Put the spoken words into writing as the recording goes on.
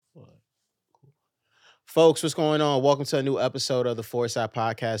Folks, what's going on? Welcome to a new episode of the Foresight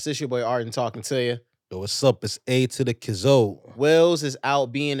Podcast. This your boy Arden talking to you. Yo, what's up? It's A to the Kizzo. Wills is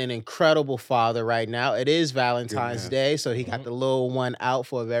out being an incredible father right now. It is Valentine's man. Day, so he got the little one out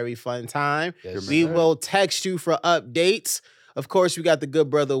for a very fun time. Yes, We man. will text you for updates. Of course, we got the good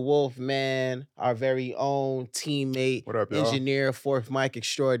brother Wolf, man, our very own teammate, What up, y'all? engineer, fourth mic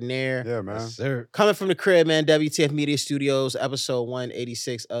extraordinaire. Yeah, man. Yes, sir. Coming from the crib, man, WTF Media Studios, episode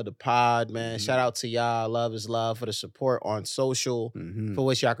 186 of the pod, man. Shout out to y'all. Love is love for the support on social, Mhm. for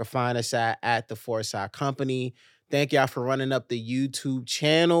which y'all can find us at the Foresight Company. Thank y'all for running up the YouTube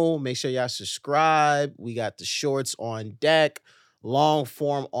channel. Make sure y'all subscribe. We got the shorts on deck, long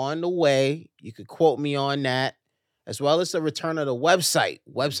form on the way. You could quote me on that, as well as the return of the website.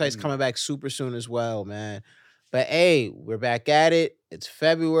 Website's coming back super soon as well, man. But hey, we're back at it. It's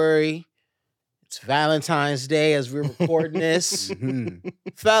February. It's Valentine's Day as we're recording this. Mhm.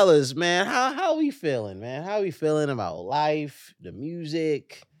 Fellas, man, how we feeling, man? How we feeling about life, the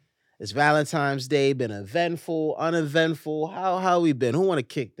music? It's Valentine's Day, been eventful, uneventful. How we been? Who want to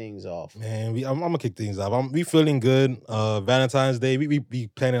kick things off? Man, I'm gonna kick things off. We feeling good. Valentine's Day. We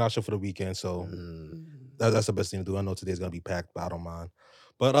planning our show for the weekend, so that's the best thing to do. I know today's gonna be packed, but I don't mind.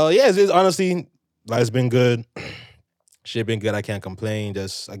 But yeah, it's honestly, life's been good. Shit been good. I can't complain.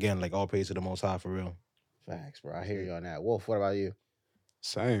 Just again, like all praise to the Most High for real. Facts, bro. I hear you on that. Wolf, what about you?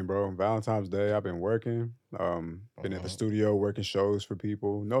 Same, bro. Valentine's Day, I've been working. Been at the studio working shows for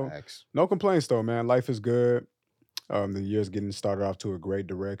people. Facts. No complaints though, man. Life is good. The year's getting started off to a great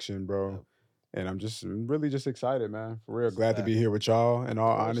direction, bro. Yep. And I'm really just excited, man. For real. That's Glad to be here with y'all, in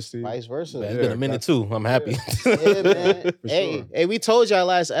all honesty. Vice versa. Man, Yeah, it's been a minute too. I'm happy. Yeah, man. For hey, sure. hey, we told y'all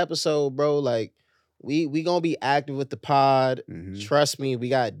last episode, bro. Like, we gonna be active with the pod. Mhm. Trust me, we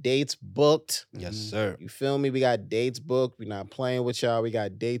got dates booked. Yes, sir. You feel me? We got dates booked. We not playing with y'all. We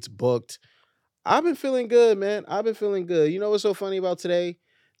got dates booked. I've been feeling good, man. I've been feeling good. You know what's so funny about today?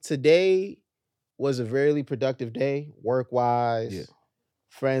 Today was a very productive day, work-wise. Yeah.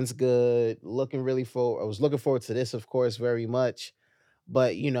 Friends good. I was looking forward to this, of course, very much.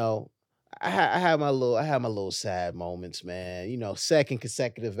 But you know, I had my little sad moments, man. You know, second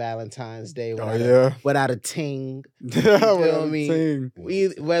consecutive Valentine's Day Oh yeah. without a ting. Well, me? ting.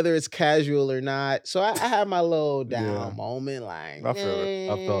 Whether it's casual or not. So I had my little down Yeah. moment, like I feel it.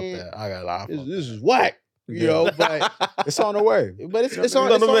 I felt that. I got a lot. This is whack, you Yeah. know. But It's on the way. it's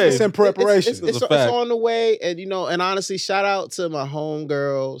on the way. It's in preparation. It's It's a fact. on the way, and you know, and honestly, shout out to my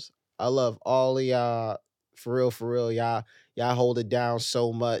homegirls. I love all of y'all. For real, y'all hold it down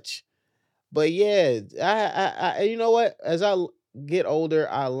so much. But yeah, I you know what? As I get older,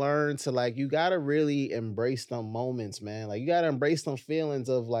 I learn to like you gotta really embrace them moments, man. Like you gotta embrace them feelings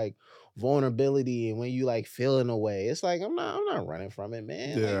of like vulnerability and when you like feeling away. It's like I'm not running from it,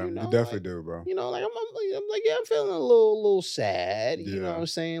 man. Yeah, like, you know, definitely like, do, bro. You know, like I'm like, yeah, I'm feeling a little sad. You know Yeah. what I'm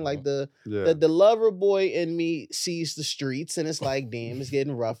saying? Like the Yeah. the lover boy in me sees the streets and it's like, damn, it's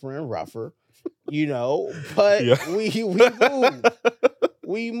getting rougher and rougher. You know, but Yeah. we move.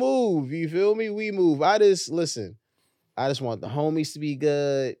 We move. You feel me? We move. I just want the homies to be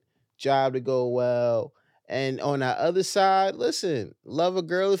good, job to go well. And on that other side, listen, love a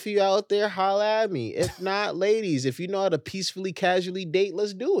girl if you out there, holla at me. If not, ladies, if you know how to peacefully, casually date,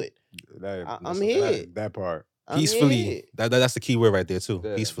 let's do it. I'm listen, here. That part. I'm here. Peacefully. That's the key word right there too.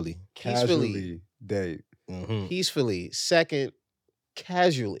 Yeah. Peacefully. Peacefully. Casually date. Mm-hmm. Peacefully. Second,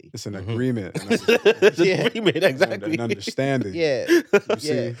 casually. It's an Mhm. agreement. Yeah. Exactly. An understanding. Yeah. You Yeah.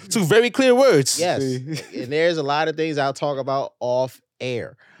 see? Two very clear words. Yes. See? And there's a lot of things I'll talk about off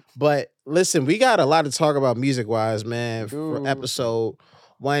air. But listen, we got a lot to talk about music-wise, man, for Dude. episode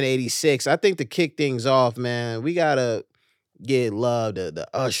 186. I think to kick things off, man, we got to give love to the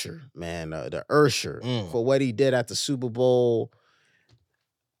Usher, man, the Usher, for what he did at the Super Bowl.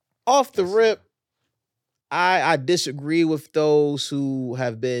 Off the rip, I disagree with those who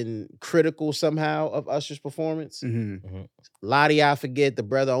have been critical somehow of Usher's performance. Mhm. A lot of y'all forget the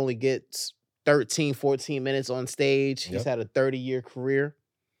brother only gets 13, 14 minutes on stage. He's Yep. had a 30-year career.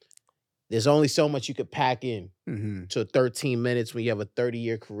 There's only so much you could pack in Mhm. to 13 minutes when you have a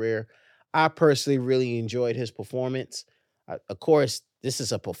 30-year career. I personally really enjoyed his performance. Of course, this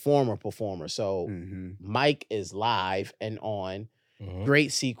is a performer. So Mhm. Mike is live and on. Mhm. Great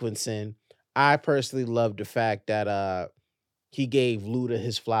sequencing. I personally love the fact that he gave Luda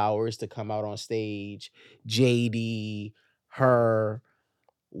his flowers to come out on stage. JD, her,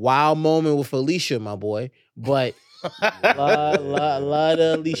 wild moment with Alicia, my boy. But love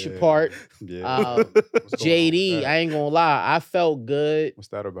the Alicia Yeah. part. Yeah. What's going on with JD, that? I ain't gonna lie, I felt good What's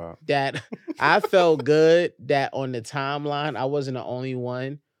that about? that on the timeline, I wasn't the only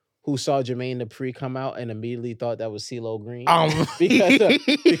one who saw Jermaine Dupri come out and immediately thought that was CeeLo Green because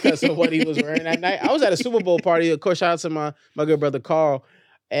because of what he was wearing that night. I was at a Super Bowl party. Of course, shout out to my good brother Carl.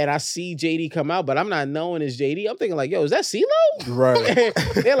 And I see JD come out, but I'm not knowing it's JD. I'm thinking like, yo, is that CeeLo? Right.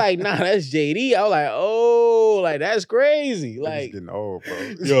 They're like, nah, that's JD. I was like, oh, like that's crazy. Niggas Like, getting old,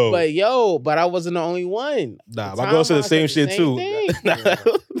 bro. but I wasn't the only one. Nah, my girl said the same shit too.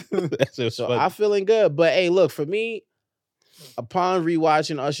 That shit's so funny. I'm feeling good. But hey, look, for me, upon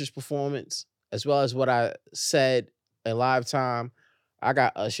rewatching Usher's performance, as well as what I said in live time, I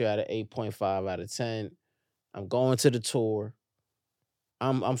got Usher at an 8.5 out of 10. I'm going to the tour.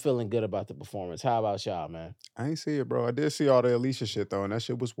 I'm feeling good about the performance. How about y'all, man? I ain't see it, bro. I did see all the Alicia shit though, and that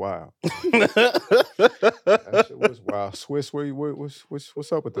shit was wild. That shit was wild. Swiss,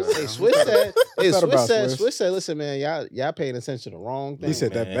 what's up with that? Hey, Swiss said, listen, man, y'all paying attention to the wrong thing. He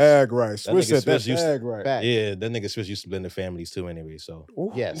said man. that bag right. Swiss said that Swiss bag right. Back. Yeah, that nigga Swiss used to blend the families too anyway, so.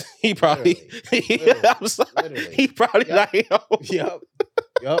 Ooh. Yes. He probably, I'm sorry. Literally. He probably like, yo.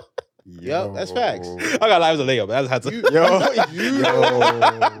 Yup, that's facts. I got lives of layup. That's how to. Yo.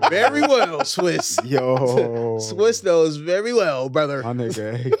 Very well, Swiss. Yo. Swiss knows very well, brother. My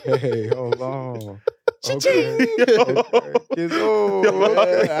nigga, hey, hold on. Cha-ching. Get old.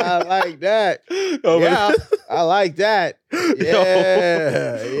 I like that. Yo, Yeah, I like that.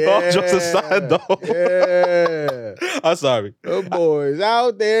 Yeah. All jokes aside, though. Yeah. I'm sorry. The boys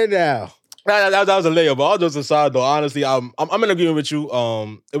out there now. That was a layup, but all jokes aside, though, honestly, I'm in agreement with you.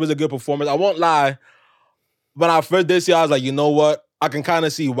 It was a good performance. I won't lie. When I first did see it, I was like, you know what? I can kind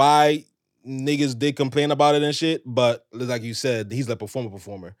of see why niggas did complain about it and shit, but like you said, he's like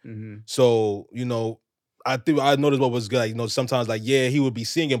performer. Mm-hmm. So, you know, I noticed what was good. Like, you know, sometimes like, yeah, he would be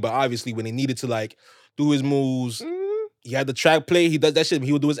singing, but obviously when he needed to like do his moves, he had the track play. He does that shit.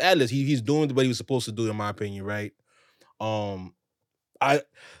 He would do his ad-libs. He's doing what he was supposed to do, in my opinion, right?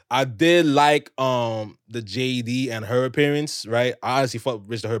 I did like the JD and her appearance, right? I honestly fucked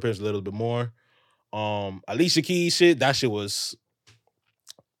Rich to her appearance a little bit more. Alicia Keys shit, that shit was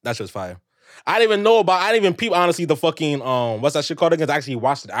fire. I didn't even peep, honestly, the fucking what's that shit called again? I actually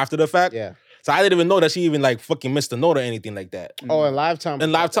watched it after the fact. Yeah. So I didn't even know that she even like fucking missed a note or anything like that. Oh, in live time.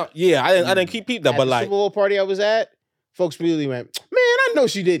 In live time, yeah, I didn't peep that, At but the like Super Bowl party I was at, folks really went, man, I know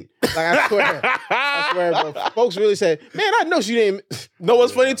she didn't. Like, I swear, bro. Folks really said, man, I know she didn't. No,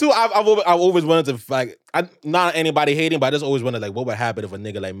 what's funny too? I've always wanted to like, not anybody hating, but I just always wondered like, what would happen if a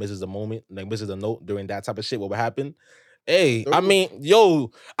nigga like misses a moment, like misses a note during that type of shit? What would happen? Hey, I mean,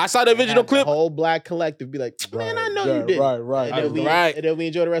 yo, I saw the original clip. The whole black collective be like, man, I know you did. Right. And then we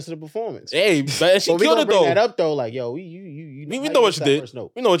enjoy the rest of the performance. Hey, but she killed it though. Bring that up though, like, yo, you we know what you did.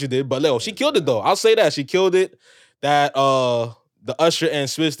 We know what you did, but Leo, she killed it though. I'll say that she killed it. That the Usher and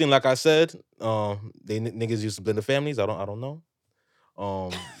Swiss thing, like I said, they niggas used to blend the families. I don't know.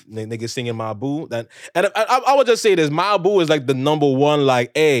 Niggas singing My Boo. That, and I would just say this: My Boo is like the number one. Like,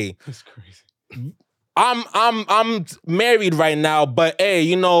 hey, that's crazy. I'm married right now, but hey,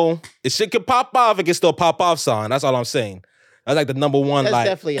 you know, if shit can pop off, it can still pop off song. That's all I'm saying. That's like the number one. That's like,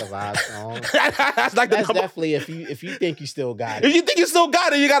 definitely a live song. that's like that's definitely if you think you still got it. If you think you still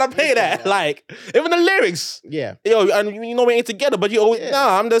got it, you gotta pay that. Like even the lyrics. Yeah. Yo, and you know we ain't together, but you always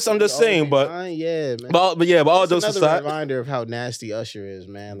nah. I'm just saying, but yeah, man. But all jokes aside, another reminder of how nasty Usher is,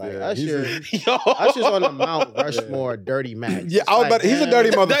 man. Like Usher's Usher's on the Mount Rushmore, Dirty Mac. Yeah, I was about. He's a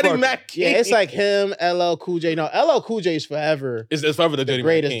dirty motherfucker. Dirty Mac. Yeah, it's like him, LL Cool J. No, LL Cool J is forever. It's forever the Dirty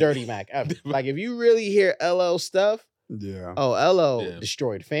greatest Mac Dirty Mac ever. Like if you really hear LL stuff. Yeah. Oh, LL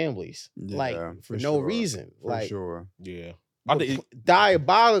destroyed families. Yeah, like for no reason. For sure. Yeah.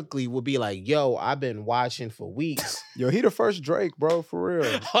 Diabolically would be like, yo, I've been watching for weeks. Yo, he the first Drake, bro, for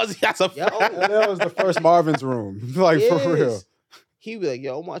real. That's a fact. That was the first Marvin's Room. Like for real. He be like,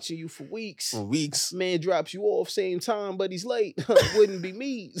 yo, I'm watching you for weeks. Man drops you off same time, but he's late. Wouldn't be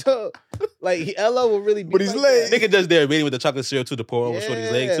me. Like, LO will really be but he's like late. Nigga just there waiting with the chocolate syrup too to pour over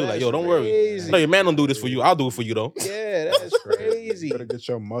Shorty's leg too. Like, yo, don't worry. No, your man don't do this for you. I'll do it for you though. Yeah, that's crazy. You better get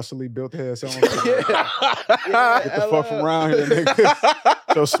your muscly built ass on. Yeah, get the fuck from around here,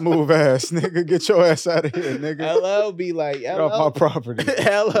 nigga. Your smooth ass, nigga. Get your ass out of here, nigga. LO be like, get off my property.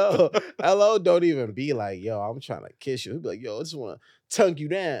 LO don't even be like, yo, I'm trying to kiss you. He be like, yo, I just want to tongue you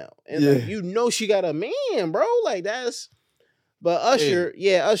down. And like, you know she got a man, bro. Like that's but Usher,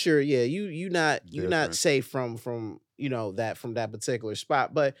 you not safe from you know that from that particular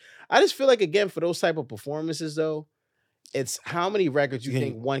spot. But I just feel like again for those type of performances though, it's how many records you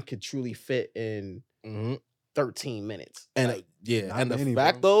think one could truly fit in 13 minutes. And like, and the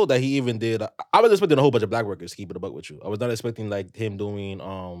fact though that he even did, I was expecting a whole bunch of black records to keep it a buck with you. I was not expecting like him doing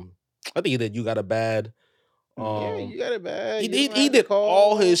I think he did You Got a Bad. Yeah, you got it bad. He did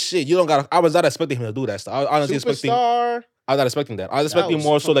all his shit. You don't got. I was not expecting him to do that stuff. I was honestly expecting. Superstar. I was not expecting that. I was That expecting was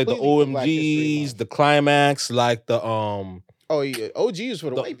more so like the completely for Black History OMGs, Month. the climax, like the Oh yeah, OG is for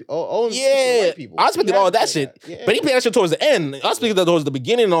the white people. Oh, for the yeah, white people. I expected all that shit, Yeah. but he played that shit towards the end. I was expecting that towards the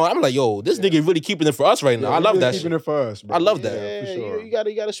beginning. And all. I'm like, yo, this nigga really keeping it for us right now. Yeah, I love that keeping shit. it for us, bro. I love that. Yeah, for sure. you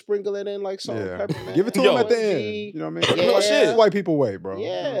gotta sprinkle it in like salt and pepper, man. Give it to Yo. him at the OMG. end. You know what I mean? Yeah. Let white people wait, bro. You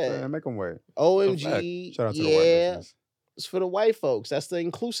know what I'm Yeah. saying? Make them wait. OMG. Shout out to the white business. It's for the white folks. That's the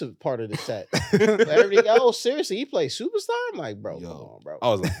inclusive part of the set. But everything else, seriously, he plays Superstar? I'm like, bro, Yo. come on, bro. I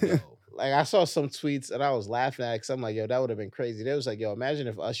was like, yo. Like, I saw some tweets and I was laughing at it because I'm like, yo, that would have been crazy. They was like, yo, imagine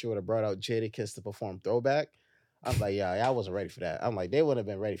if Usher would have brought out Jadakiss to perform Throwback. I'm like, yeah, I wasn't ready for that. I'm like, they wouldn't have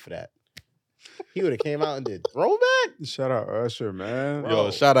been ready for that. He would have came out and did Throwback? Shout out Usher, man. Bro.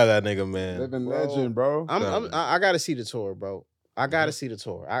 Yo, shout out that nigga, man. Living Bro. legend, bro. I gotta see the tour, bro. I gotta see the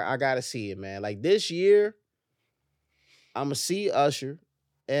tour. I gotta see it, man. Like this year, I'm gonna see Usher,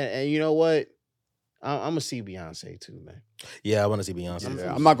 and you know what? I'm gonna see Beyonce too, man. Yeah, I want to see Beyonce.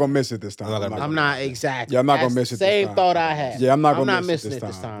 Yeah, I'm not gonna miss it this time. I'm not exactly. Yeah, I'm not gonna That's miss it the this same time. thought I had. Yeah, I'm not gonna not miss missing it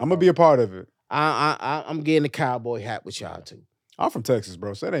this time. I'm bro. gonna be a part of it. I'm getting the cowboy hat with y'all too. I'm from Texas,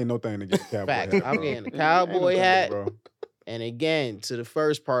 bro, so that ain't no thing to get a cowboy Fact. hat. I'm bro. getting the Ain't cowboy no thing, hat. bro. And again, to the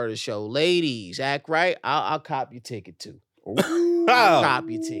first part of the show, ladies, act right. I'll cop your ticket too. Ooh, I'll cop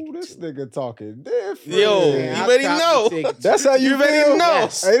your ticket this too. nigga talking different. Yo, Man, you I'll already cop know. your ticket too. That's how you already feel? know.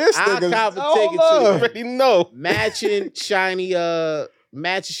 Yes. Hey, this I'll nigga. cop a oh, ticket too. You love. already know. matching shiny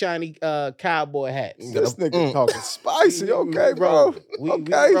cowboy hats. This nigga talking spicy. Okay, bro. We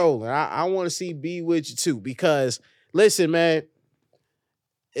Okay. rolling. I want to see B with you too because listen, man,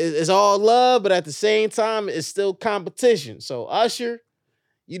 it's all love, but at the same time, it's still competition. So Usher,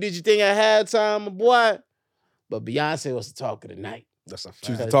 you did your thing at halftime, my boy, but Beyonce was the talk of the night. That's a fact.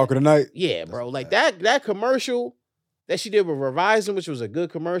 She's the talk of the night. Yeah, bro. Like that commercial that she did with Verizon, which was a good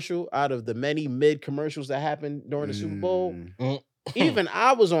commercial out of the many mid commercials that happened during the Super Bowl. Even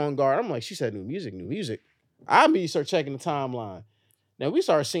I was on guard. I'm like, she said new music, new music. I immediately start checking the timeline. Now we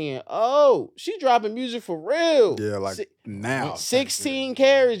start seeing, oh, she dropping music for real. Yeah, like now. 16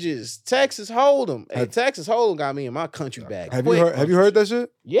 carriages. Texas Hold'em. Hey, Texas Hold'em got me in my country bag. Have you heard that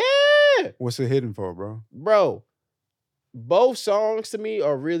shit? Yeah. What's it hidden for, bro? Bro, both songs to me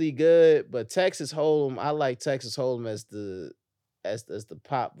are really good, but Texas Hold'em, I like Texas Hold'em as the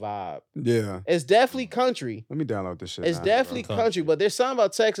pop vibe. Yeah. It's definitely country. Let me download this shit. It's now, definitely bro. country, but there's something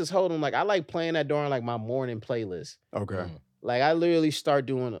about Texas Hold'em. Like I like playing that during like my morning playlist. Okay. Like I literally start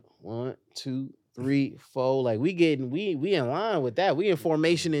doing 1, 2, 3, 4. Like we in line with that. We in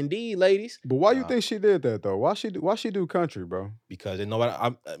formation indeed, ladies. But why you think she did that though? Why she do country, bro? Because you know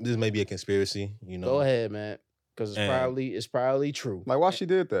what? This may be a conspiracy. You know, Go ahead, man. Because it's probably true. Like why she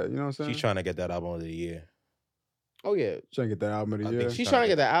did that? You know what I'm saying? she's trying to get that album of the year. Oh yeah, trying to get that album of the I year. think she's trying to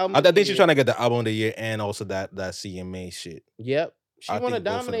get that album. I think she's trying to get the album of the year and also that CMA shit. Yep. She I want to think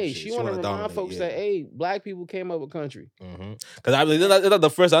both of them dominate. shit. She She want to wanna remind dominate, folks yeah. that hey, black people came up with country. Because I believe that's not the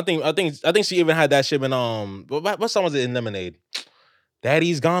first. I think she even had that shit in what song was it in Lemonade?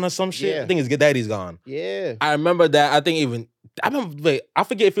 Daddy's Gone or some shit. Yeah. I think it's Get Daddy's Gone. Yeah. I remember that. I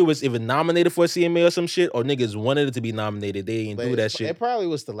forget if it was even nominated for a CMA or some shit, or niggas wanted it to be nominated. They didn't do that shit. It probably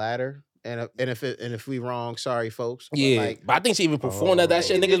was the latter. And if we wrong, sorry, folks. But Yeah, but I think she even performed that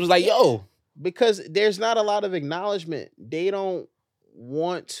shit. Niggas was like, yo. Because there's not a lot of acknowledgement. They don't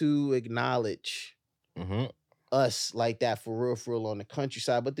want to acknowledge us like that for real on the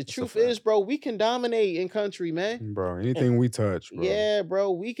countryside. But the truth is, bro, we can dominate in country, man. Bro, anything we touch, bro. Yeah,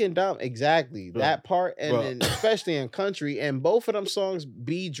 bro, we can dominate. Exactly. Bro. That part, and Bro. then especially in country. And both of them songs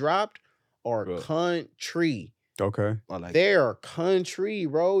be dropped are Bro. country. Okay. I like They are country,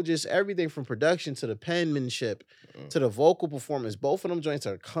 bro. Just everything from production to the penmanship to the vocal performance. Both of them joints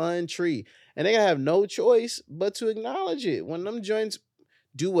are country. And they have no choice but to acknowledge it. When them joints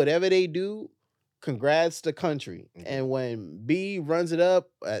do whatever they do, congrats to country. And when B runs it up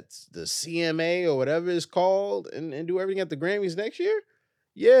at the CMA or whatever it's called and do everything at the Grammys next year,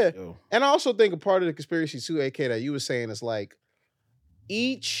 yeah. Yo. And I also think a part of the conspiracy too, AK, that you were saying is like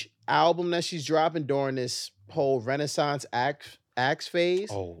each album that she's dropping during this whole Renaissance acts phase,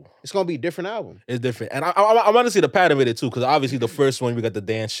 it's gonna be a different album. It's different. And I want to see the pattern with it too, because obviously the first one we got the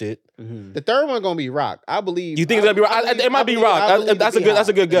dance shit. The third one gonna be rock. I believe. You think it's gonna be rock? It might be rock. That's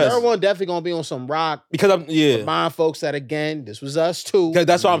a good guess. The third one definitely gonna be on some rock. Because remind folks that again, this was us too. Because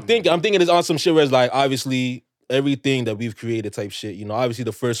that's what I'm thinking. I'm thinking it's on some shit where it's like obviously everything that we've created type shit. You know, obviously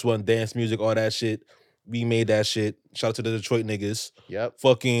the first one, dance music, all that shit. We made that shit. Shout out to the Detroit niggas. Yep.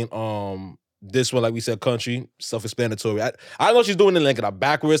 Fucking this one, like we said, country, self-explanatory. I know she's doing it like in a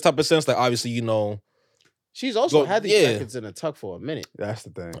backwards type of sense. Like obviously, you know, She's also had these yeah. records in the tuck for a minute. That's the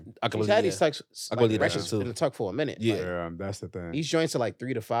thing. I can She's believe had that. these tucks, I like, believe that records shit too. in the tuck for a minute. Yeah. Like, Yeah, that's the thing. these joints are like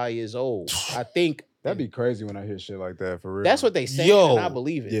 3 to 5 years old. I think That'd be crazy when I hear shit like that for real. that's what they say, Yo. and I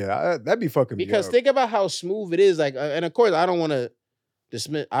believe it. Yeah, that'd be fucking me Because up. think about how smooth it is. Like, and of course, I don't want to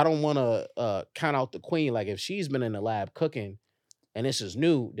dismiss. I don't want to count out the queen. Like, if she's been in the lab cooking, and this is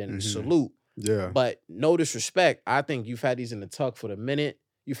new, then Mhm. salute. Yeah. But no disrespect, I think you've had these in the tuck for the minute.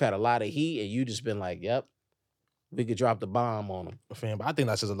 You've had a lot of heat, and you just been like, "Yep, we could drop the bomb on them." Fam, but I think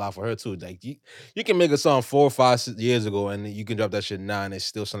that's just a lot for her too. Like you can make a song 4 or 5 years ago, and you can drop that shit now, and it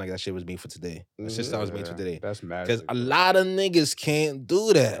still sound like that shit was made for today. That shit sounds made for today. That's magic. Because a lot of niggas can't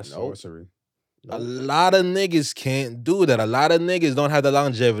do that. That's sorcery. A lot of niggas can't do that. A lot of niggas don't have the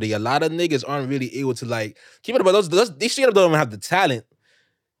longevity. A lot of niggas aren't really able to like keep it up. But they straight up don't even have the talent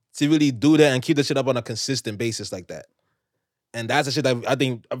to really do that and keep the shit up on a consistent basis like that. And that's the shit that I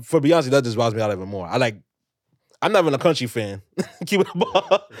think, for Beyonce, that just riles me out even more. I'm not even a country fan. Keep it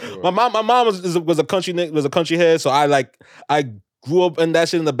up. Sure. My mom was a country head, so I grew up in that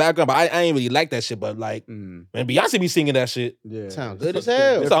shit in the background, but I ain't really like that shit. But like, man, Beyonce be singing that shit. Yeah. Sound good as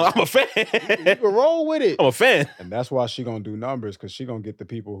hell. So I'm a fan. You can roll with it. I'm a fan. And that's why she gonna do numbers, because she gonna get the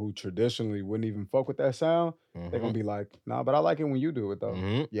people who traditionally wouldn't even fuck with that sound. They're gonna be like, nah, but I like it when you do it though.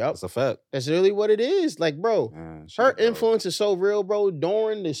 Mm-hmm. Yep, That's a fact. that's really what it is. Like, bro, Man, she her dope. influence is so real, bro.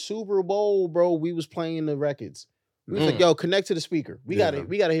 During the Super Bowl, bro, we was playing the records. We was like, yo, connect to the speaker. We Yeah.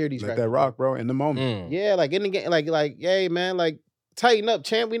 gotta hear these Let records. that rock, bro, in the moment. Yeah, like in the game, like, hey man, like tighten up,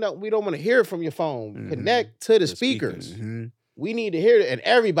 champ. We don't want to hear it from your phone. Mhm. Connect to the The speakers. speakers. Mm-hmm. We need to hear it. And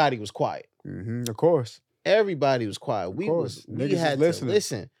everybody was quiet. Mm-hmm. Of course. Everybody was quiet. course. We Niggas is had to listening.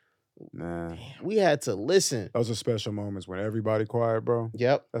 listen. Nah. We had to listen. Those are special moments when everybody quiet, bro.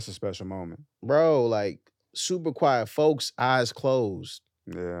 Yep, That's a special moment. bro. Like super quiet, folks, eyes closed,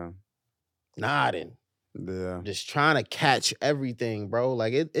 Yeah. nodding, Yeah. just trying to catch everything, bro.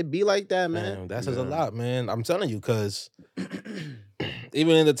 Like it be like that, man. Man, that says a Yeah. lot, man. I'm telling you, because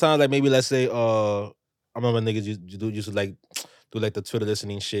even in the times, like maybe let's say, I remember niggas used to like do like the Twitter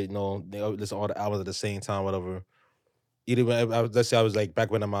listening shit, you know, they listen to all the albums at the same time, whatever. Either when let's say I was like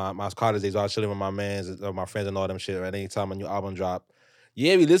back when my college days, I was chilling with my mans, my friends and all them shit. Right, anytime a new album drop,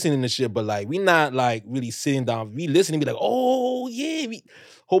 yeah, we listening to shit, but like we not like really sitting down. We listening, be like, oh yeah,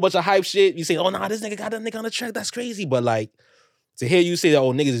 whole bunch of hype shit. You say, oh nah, this nigga got that nigga on the track, that's crazy. But like to hear you say that,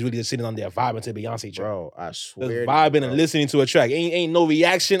 oh niggas is really just sitting on there vibing to Beyonce track, Bro, I just swear. to you, vibing bro. and listening to a track. Ain't no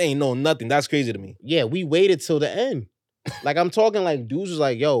reaction, ain't no nothing. That's crazy to me. Yeah, we waited till the end. Like I'm talking like dudes was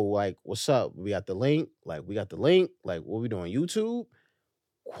like, yo, like, what's up? We got the link. Like, what we doing? YouTube?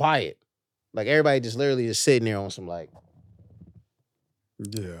 Quiet. Like everybody just literally just sitting there on some like,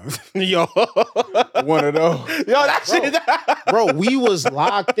 Yeah. Yo, One of those. Yo, that shit. bro, we was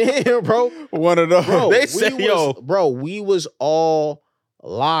locked in, bro. One of those. Bro, They we say, was, yo. bro, we was all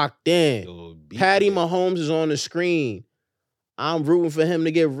locked in. Yo, Patty Mahomes is on the screen. I'm rooting for him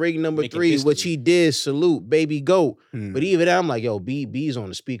to get ring number Making 3, which history. he did. Salute, baby goat. Hmm. But even then, I'm like, yo, B's on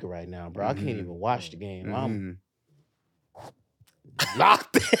the speaker right now, bro. I can't Mhm. even watch the game. I'm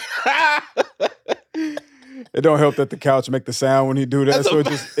locked It don't help that the couch make the sound when he do that, That's so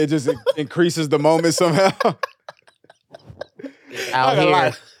a it just increases the moment somehow. out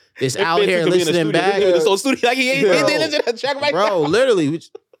here. It's out here listening back. This whole studio, like he ain't Yeah. listening to the track right Bro, now. literally.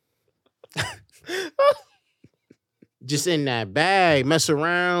 Just in that bag, mess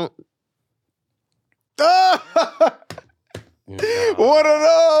around. One of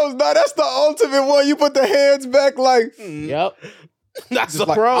those. No, that's the ultimate one. You put the hands back like, Yep. That's just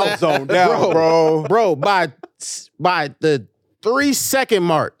like bro. I'm zoned out, bro. Bro, by the 3-second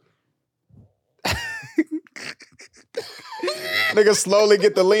mark, Nigga slowly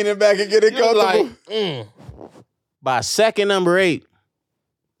get the leaning back and get it You're comfortable. like, by second number 8,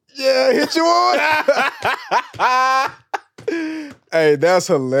 Yeah, hit you on. Hey, that's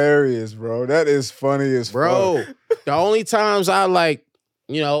hilarious, bro. That is funny as bro. fuck. The only times I like,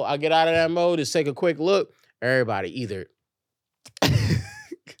 I get out of that mode is take a quick look. Everybody either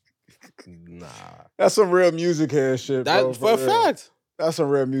nah. That's some real music head shit, bro. That for a real. fact. That's some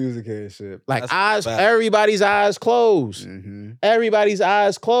real music head shit. like That's a eyes. fact. Everybody's eyes closed. Mm-hmm. Everybody's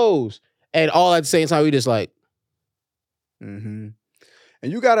eyes closed, and all at the same time we just like. Mm-hmm.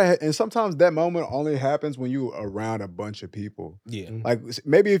 And you gotta, and sometimes that moment only happens when you around a bunch of people. Yeah. Like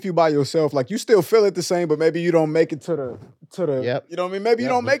maybe if you by yourself, like you still feel it the same, but maybe you don't make it to the. Yep. You know what I mean? Maybe you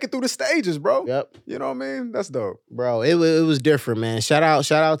Yep. don't make it through the stages, bro. Yep. You know what I mean? That's dope. Bro, it was different, man. Shout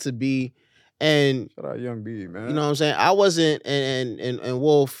out to B. And Shout out Young B, man. you know what I'm saying? I wasn't and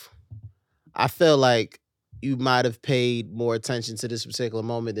Wolf, I felt like you might have paid more attention to this particular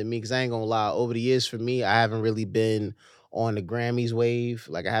moment than me, because I ain't gonna lie. Over the years, for me, I haven't really been on the Grammys wave.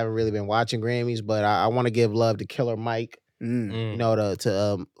 Like, I haven't really been watching Grammys, but I want to give love to Killer Mike. You know,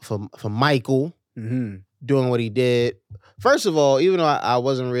 for Michael doing what he did. First of all, even though I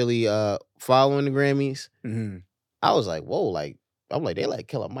wasn't really following the Grammys, I was like, whoa, like I'm like, they let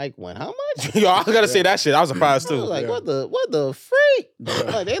Killer Mike win. How much? Yo, I was gonna say that shit. I was surprised I too. was like, what the freak?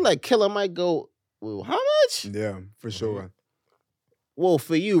 Like, they let Killer Mike go. Well, how much? Yeah, for sure. Well,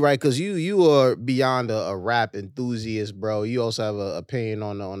 for you, right? Because you are beyond a rap enthusiast, bro. You also have an opinion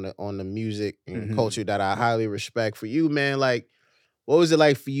on the music and culture that I highly respect. For you, man, like, what was it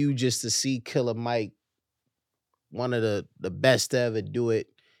like for you just to see Killer Mike, one of the best to ever do it,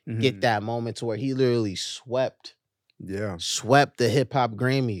 get that moment to where he literally swept the hip hop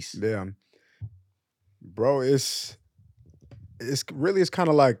Grammys? Yeah, bro, it's kind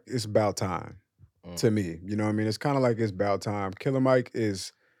of like it's about time to me. You know what I mean? It's kind of like it's about time. Killer Mike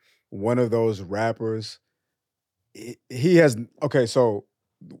is one of those rappers. He has so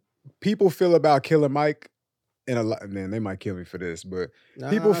people feel about Killer Mike, and a lot, man, they might kill me for this, but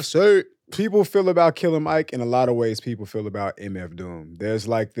people feel about Killer Mike in a lot of ways. People feel about MF Doom. There's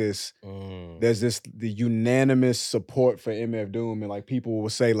like this, the unanimous support for MF Doom, and like people will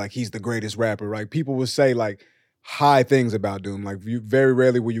say like he's the greatest rapper. Right? People will say like high things about Doom. Like very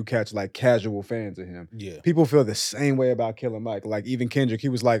rarely will you catch like casual fans of him. Yeah, people feel the same way about Killer Mike. Like even Kendrick, he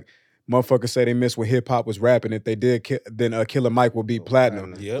was like, motherfuckers say they miss when hip hop was rapping. If they did, then Killer Mike would be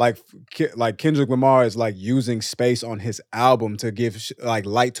platinum. Yep. Like Kendrick Lamar is like using space on his album to give like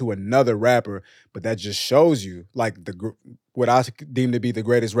light to another rapper, but that just shows you like what I deem to be the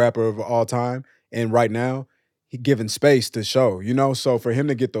greatest rapper of all time. And right now, he giving space to show. You know, so for him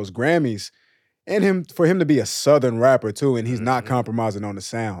to get those Grammys, and for him to be a Southern rapper too, and he's not compromising on the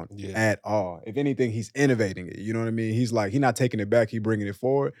sound at all. If anything, he's innovating it. You know what I mean? He's not taking it back. He's bringing it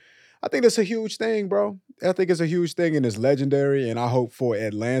forward. I think that's a huge thing, bro. I think it's a huge thing, and it's legendary. And I hope for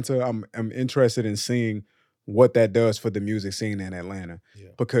Atlanta, I'm interested in seeing what that does for the music scene in Atlanta. Yeah.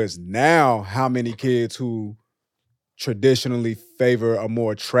 Because now, how many kids who traditionally favor a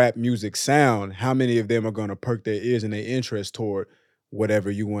more trap music sound, how many of them are going to perk their ears and their interest toward whatever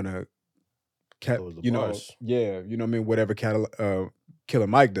you want to, you know what I mean? Whatever Killer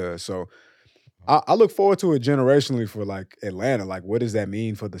Mike does. So I look forward to it generationally for like Atlanta. Like, what does that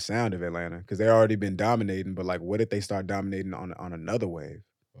mean for the sound of Atlanta? Because they already been dominating, but like, what if they start dominating on another wave?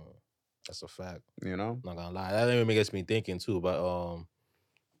 That's a fact. You know, not gonna lie, that even makes me thinking too. But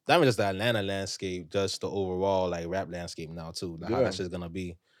that means just the Atlanta landscape, just the overall like rap landscape now too. Like how that shit's gonna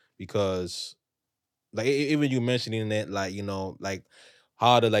be, because like even you mentioning it, like like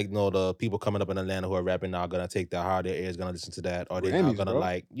how the people coming up in Atlanta who are rapping now are gonna take that, how their ears gonna listen to that, or they're not gonna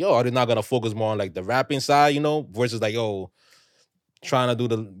are they not gonna focus more on like the rapping side, versus like trying to do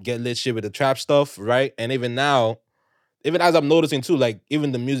the get lit shit with the trap stuff, right? And even now, even as I'm noticing too, like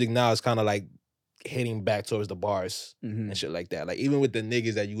even the music now is kind of like heading back towards the bars and shit like that. Like even with the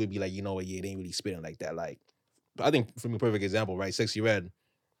niggas that you would be like, they ain't really spitting like that. Like I think for me, perfect example, right? Sexy Red.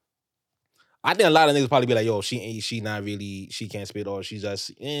 I think a lot of niggas probably be like, she not really, she can't spit, or she's just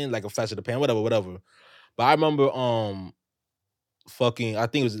in like a flash of the pan, whatever. But I remember I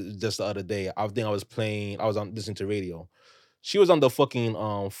think it was just the other day, I was on listening to radio. She was on the fucking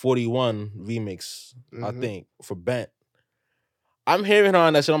 41 remix, I think, for Bent. I'm hearing her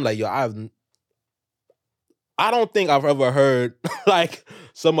on that shit, I'm like, I don't think I've ever heard like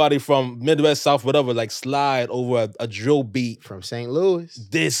somebody from Midwest, South, whatever, like slide over a drill beat from St. Louis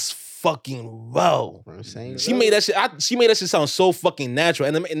this fucking well. From St. Louis. She made that shit sound so fucking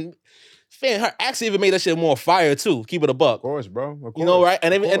natural, and fan, her accent even made that shit more fire too. Keep it a buck, of course, bro. Of course. You know, right?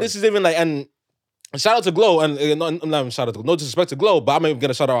 And this is even like, and shout out to Glow, and not shout out to Glow, no disrespect to Glow, but I'm even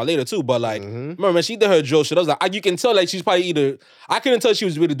gonna shout out later too. But like, remember, man, she did her drill shit. I was like, you can tell like she's probably either, I couldn't tell she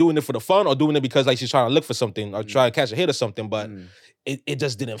was really doing it for the fun or doing it because like she's trying to look for something or try to catch a hit or something. But it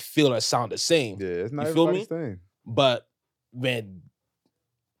just didn't feel or sound the same. Yeah, it's not, you feel me? Thing. But man,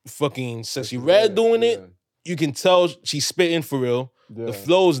 fucking Sexy Red doing it, you can tell she's spitting for real. Yeah. The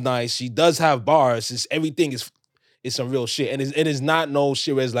flow's nice. She does have bars. Everything is some real shit, and it is not no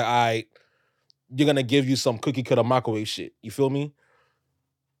shit where it's like, all right, you're gonna give you some cookie cutter microwave shit. You feel me?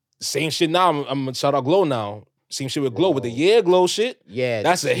 Same shit now. I'm gonna shout out Glow now. Same shit with Glow with the Glow shit. Yeah,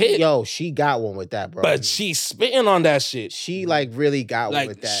 that's a hit. Yo, she got one with that, bro. But she's spitting on that shit. She like really got one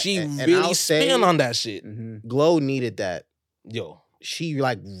with that. She really spitting on that shit. Glow needed that. Yo, she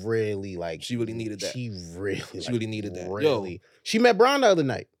like really like. She really needed that. She really needed that. Really. She met Brown the other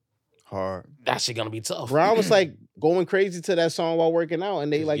night. Hard. that shit gonna be tough. Brown was like going crazy to that song while working out,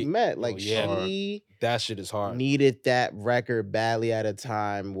 and they 'Cause like you- met. yo, Like yeah. she That shit is hard. needed that record badly at a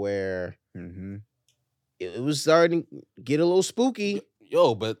time where Mm-hmm. it was starting to get a little spooky.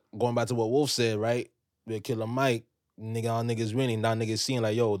 Yo, but going back to what Wolf said, right? With Killer Mike, nigga, all niggas winning. Now niggas seeing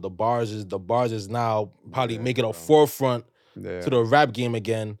like, yo, the bars is now probably Yeah, making a bro. forefront Yeah. to the rap game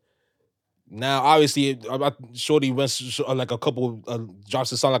again. Now, obviously, Shorty went like a couple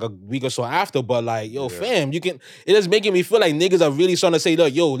drops the song like a week or so after, but like, yo, Yeah. fam, it is making me feel like niggas are really starting to say,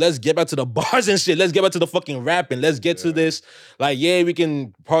 look, yo, let's get back to the bars and shit. Let's get back to the fucking rapping. Let's get to this. Like, yeah, we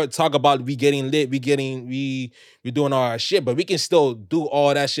can talk about we getting lit, we doing all our shit, but we can still do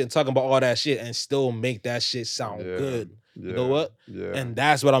all that shit, talking about all that shit, and still make that shit sound good. You know what? Yeah. And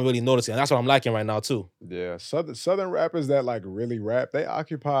that's what I'm really noticing. That's what I'm liking right now too. Yeah. Southern rappers that like really rap, they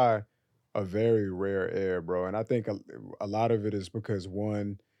occupy a very rare air, bro. And I think a lot of it is because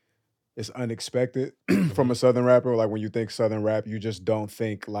one, it's unexpected from a Southern rapper. Like when you think Southern rap, you just don't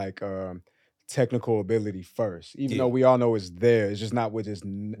think like technical ability first. Even though we all know it's there, it's just not what it's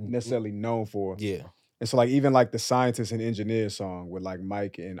necessarily known for. Yeah. And so like even like the Scientists and Engineers song with like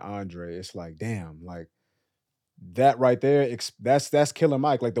Mike and Andre, it's like, damn, like that right there, that's Killer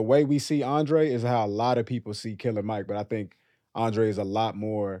Mike. Like the way we see Andre is how a lot of people see Killer Mike, but I think Andre is a lot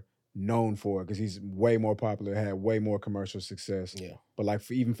more known for it because he's way more popular, had way more commercial success. Yeah. But like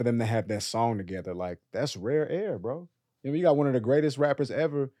even for them to have that song together, like that's rare air, bro. You know, you got one of the greatest rappers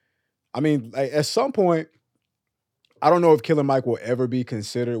ever. I mean, like, at some point, I don't know if Killer Mike will ever be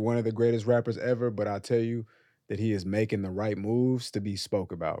considered one of the greatest rappers ever, but I'll tell you that he is making the right moves to be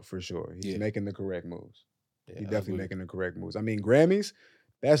spoke about for sure. He's making the correct moves. Yeah, He's definitely making the correct moves. I mean, Grammys,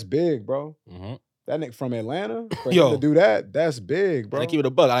 that's big, bro. Mm-hmm. That nigga from Atlanta, for him to do that, that's big, bro. And I keep it a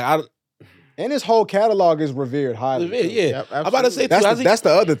buck. And his whole catalog is revered highly. Yeah. Yep, I'm about to say that's the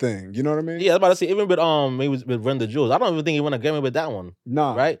other thing. You know what I mean? Yeah, I was about to say, even with maybe with Run the Jewels, I don't even think he won a Grammy with that one.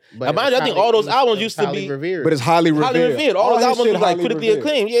 Nah. Right? But I think all those albums used to be revered. But it's highly revered. highly revered. All those his albums shit was like highly critically revered.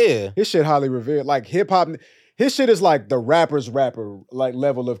 acclaimed. Yeah. His shit highly revered. Like hip hop, his shit is like the rapper's rapper, like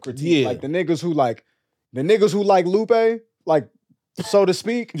level of critique. Yeah. Like the niggas who like Lupe, like so to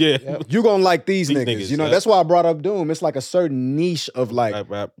speak. Yeah. Yep. You gonna like these niggas. You know, that's why I brought up Doom. It's like a certain niche of like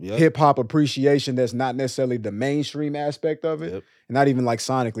Rap. Yep. hip hop appreciation that's not necessarily the mainstream aspect of it. Yep. And not even like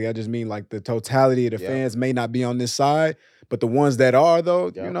sonically. I just mean like the totality of the Yep. fans may not be on this side, but the ones that are though,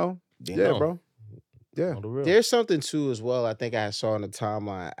 you Yep. know, They yeah, know. bro. Yeah. On the real. There's something too as well. I think I saw on the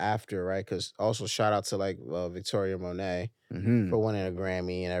timeline after, right? Because also shout out to like Victoria Monet Mm-hmm. for winning a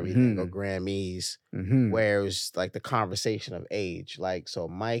Grammy and everything, or Mhm. Grammys, Mm-hmm. where it was like the conversation of age. Like, so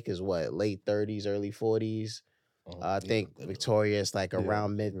Mike is what, late 30s, early 40s. I think Victoria is like Yeah,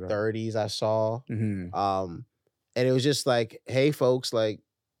 around yeah. mid 30s. I saw, Mm-hmm. and it was just like, hey, folks, like,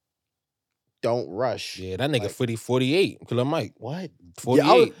 don't rush. Yeah, that nigga Like, 48. Killer Mike. what? 48.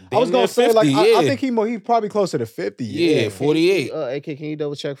 Yeah, I was Damn gonna near say like 50, I yeah. think he's probably closer to 50. Yeah, 48. AK, can you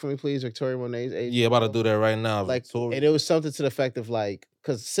double check for me, please? Victoria Monet's age. Yeah, about to do that right now. Like, Victoria. and it was something to the effect of like,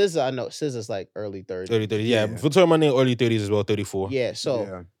 because SZA, I know SZA's like early 30s. 30. Yeah, Yeah. Victoria Money early 30s as well, 34. Yeah, so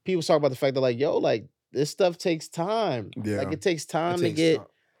Yeah. people talk about the fact that like, yo, like this stuff takes time. Yeah. Like it takes time to takes get time.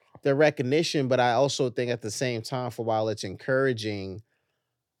 the recognition, but I also think at the same time, for while it's encouraging,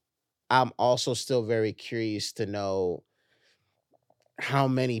 I'm also still very curious to know how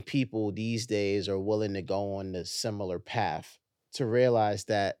many people these days are willing to go on the similar path to realize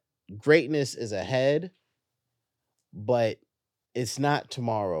that greatness is ahead, but it's not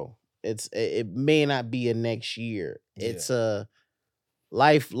tomorrow. It may not be a next year. It's a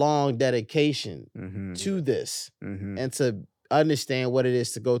lifelong dedication Mm-hmm. to this Mm-hmm. and to understand what it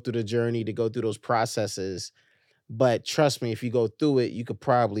is to go through the journey, to go through those processes. But trust me, if you go through it, you could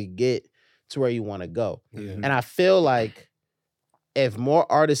probably get to where you want to go. Yeah. And I feel like if more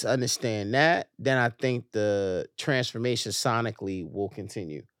artists understand that, then I think the transformation sonically will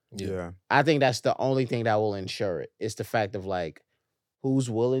continue. Yeah. I think that's the only thing that will ensure it. It's the fact of like, who's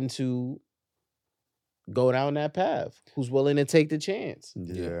willing to go down that path? Who's willing to take the chance?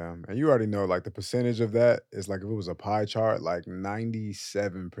 Yeah. And you already know, like, the percentage of that is like, if it was a pie chart, like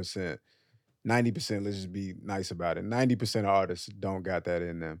 97%, 90%, let's just be nice about it. 90% of artists don't got that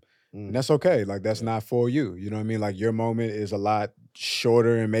in them. And that's okay. Like, that's not for you. You know what I mean? Like, your moment is a lot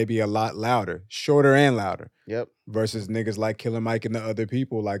shorter and maybe a lot louder. Shorter and louder. Yep. Versus niggas like Killer Mike and the other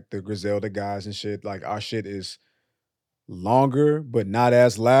people, like the Griselda guys and shit. Like, our shit is longer, but not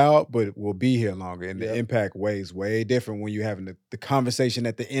as loud, but will be here longer. And the Yep. impact weighs way different when you having the conversation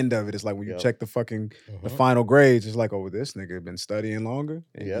at the end of it. It's like when you Yep. check the final grades, it's like, oh, this nigga been studying longer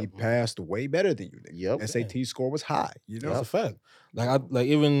and he Yep. passed way better than you. Yep. SAT score was high, you know? That's a fact. Like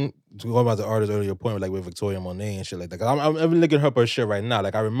even going back to the artist earlier point, like with Victoria Monet and shit like that. Cause I'm even looking up her shit right now.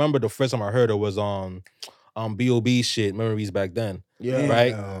 Like I remember the first time I heard her was on B.O.B. shit, Memories back then. Yeah.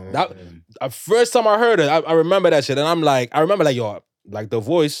 Right? That first time I heard it, I remember that shit. And I'm like, yo, like the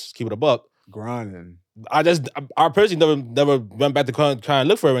voice, keep it a buck. Grinding. I personally never went back to try and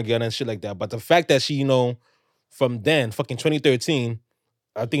look for her again and shit like that. But the fact that she, from then, fucking 2013,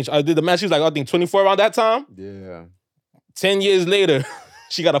 I think I did the math. She was like, I think 24 around that time. Yeah. 10 years later,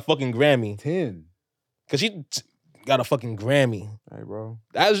 she got a fucking Grammy. 10. Cause she got a fucking Grammy. Hey, bro.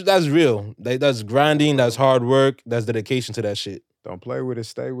 That's real. That's grinding. That's hard work. That's dedication to that shit. Don't play with it.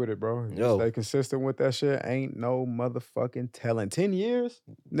 Stay with it, bro. If you stay consistent with that shit, ain't no motherfucking telling. 10 years,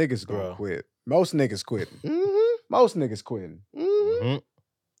 niggas gonna quit. Most niggas quitting. Mm-hmm. Most niggas quitting.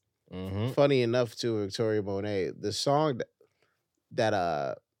 Mm-hmm. Mm-hmm. Funny enough, too, Victoria Monet, the song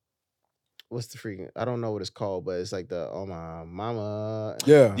that what's the freaking, I don't know what it's called, but it's like the Oh My Mama.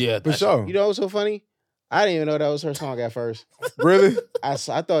 Yeah, for sure. You know what's so funny? I didn't even know that was her song at first. Really? I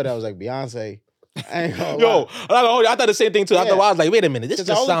thought that was like Beyonce. I ain't gonna Yo, lie. I thought the same thing too. I was like, wait a minute, this just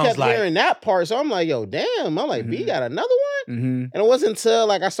I only sounds kept like hearing that part, so I'm like, yo, damn. I'm like, B got another one? Mm-hmm. And it wasn't until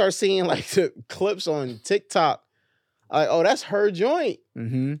like I started seeing like the clips on TikTok, like, oh, that's her joint.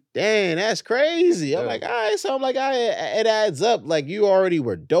 Mm-hmm. Dang, that's crazy. I'm like, all right, so I'm like, it adds up. Like you already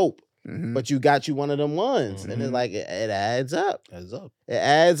were dope, but you got you one of them ones, and it's like it adds up. It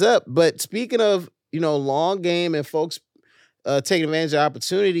adds up. But speaking of long game and folks taking advantage of the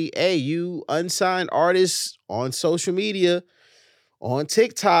opportunity, hey, you unsigned artists on social media, on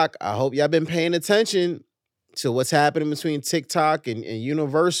TikTok, I hope y'all been paying attention to what's happening between TikTok and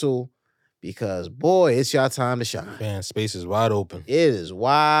Universal, because boy, it's y'all time to shine. Man, space is wide open. It is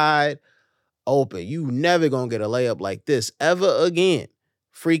wide open. You never gonna get a layup like this ever again.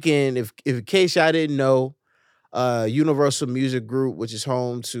 Freaking, if in case y'all didn't know, Universal Music Group, which is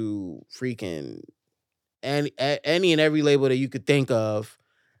home to freaking any and every label that you could think of,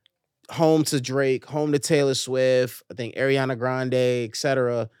 home to Drake, home to Taylor Swift, I think Ariana Grande,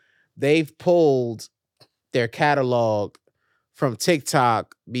 etc. They've pulled their catalog from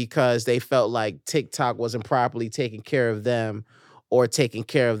TikTok because they felt like TikTok wasn't properly taking care of them or taking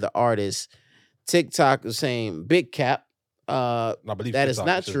care of the artists. TikTok is saying big cap. That is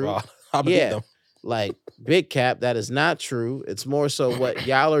not true. I believe them. Like big cap, that is not true. It's more so what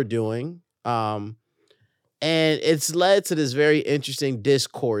y'all are doing. And it's led to this very interesting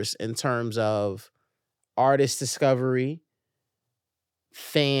discourse in terms of artist discovery,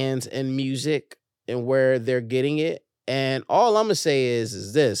 fans, and music, and where they're getting it. And all I'm going to say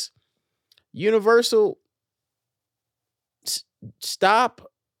is this. Universal,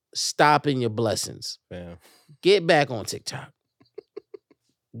 stop stopping your blessings. Man. Get back on TikTok.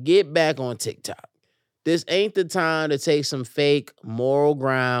 Get back on TikTok. This ain't the time to take some fake moral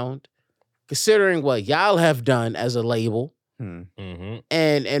ground, considering what y'all have done as a label,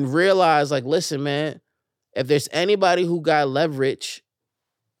 and realize, like, listen, man, if there's anybody who got leverage,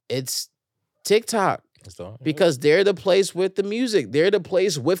 it's TikTok. Because they're the place with the music. They're the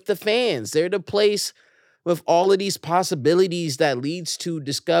place with the fans. They're the place with all of these possibilities that leads to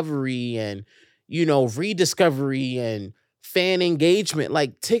discovery and, rediscovery and fan engagement.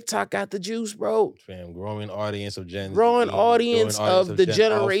 Like TikTok got the juice, bro. Fam, growing audience of Gen Z. Growing audience of the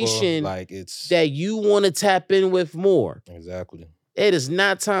generation Alpha, like it's that you want to tap in with more. Exactly. It is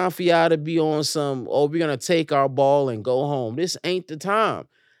not time for y'all to be on some, we're going to take our ball and go home. This ain't the time.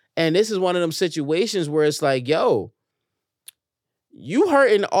 And this is one of them situations where it's like, yo, you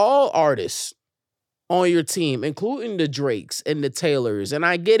hurting all artists on your team, including the Drakes and the Taylors. And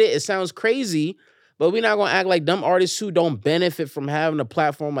I get it. It sounds crazy, but we're not going to act like dumb artists who don't benefit from having a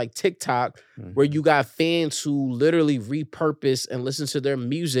platform like TikTok, where you got fans who literally repurpose and listen to their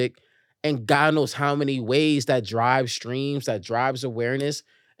music, and God knows how many ways that drives streams, that drives awareness,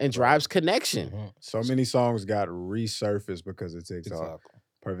 and drives connection. So many songs got resurfaced because of TikTok.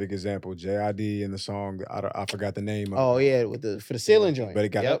 Perfect example, JID in the song, I forgot the name of it. Oh, yeah, for the ceiling joint. But it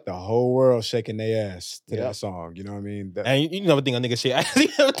got the whole world shaking their ass to that song. You know what I mean? And you never think a nigga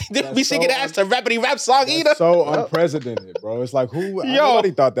shit. We shaking ass to rappity rap song either. So unprecedented, bro. It's like, nobody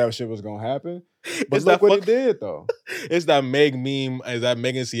thought that shit was going to happen. But It's look that what fuck, it did though. it's that Meg meme, is that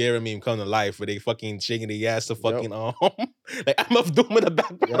Megan Sierra meme come to life where they fucking shaking their ass to fucking like I'm of doom in the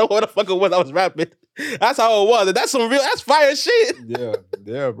background. I don't know what the fuck it was I was rapping. That's how it was. And that's some real, that's fire shit.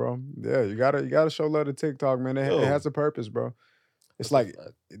 Yeah, bro. Yeah, you gotta show love to TikTok, man. It Yo. has a purpose, bro. It's That's a like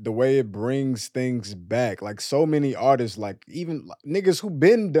fact. the way it brings things back. Like so many artists, like even niggas who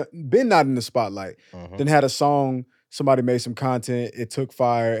been not in the spotlight, then had a song. Somebody made some content. It took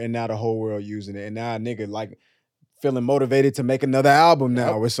fire, and now the whole world using it. And now a nigga like feeling motivated to make another album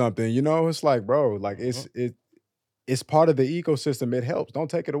now or something. You know, it's like, bro, like it's part of the ecosystem. It helps. Don't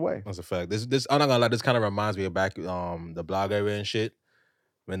take it away. That's a fact. This I'm not gonna lie, this kind of reminds me of back the blog era and shit.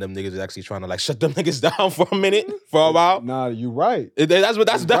 When them niggas is actually trying to like shut them niggas down for a minute, for a while. Nah, you right. That's what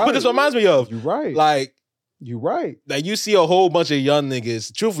this reminds me of. You right. Like you right. Like you see a whole bunch of young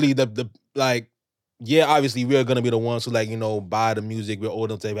niggas. Truthfully, the like, yeah, obviously we're gonna be the ones who like, you know, buy the music. We're old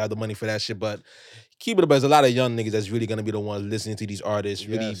enough to have the money for that shit. But keep it up, there's a lot of young niggas that's really gonna be the ones listening to these artists,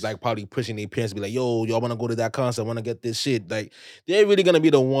 really like probably pushing their parents to be like, yo, y'all wanna go to that concert, wanna get this shit. Like, they're really gonna be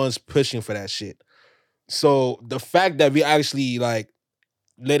the ones pushing for that shit. So the fact that we actually like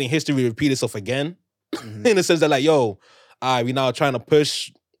letting history repeat itself again, in the sense that like, yo, we now trying to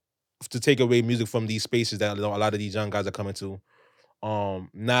push to take away music from these spaces that a lot of these young guys are coming to.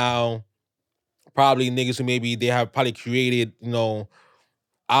 Now probably niggas who maybe they have probably created, you know,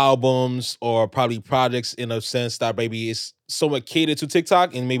 albums or probably projects in a sense that maybe it's somewhat catered to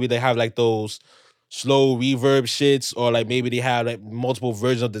TikTok, and maybe they have like those slow reverb shits, or like maybe they have like multiple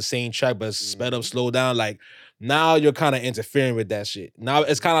versions of the same track but sped up, slowed down. Like now you're kind of interfering with that shit. Now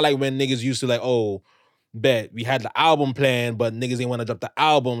it's kind of like when niggas used to like, oh, bet we had the album plan, but niggas didn't want to drop the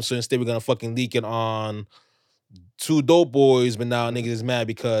album, so instead we're gonna fucking leak it on Two Dope Boys. But now niggas is mad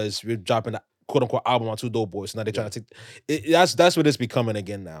because we're dropping the quote unquote album on Two Dope Boys. So now they're trying to take it. That's what it's becoming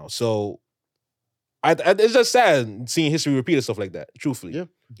again now. So it's just sad seeing history repeat itself like that. Truthfully,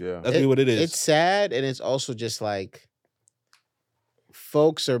 yeah, that's really what it is. It's sad, and it's also just like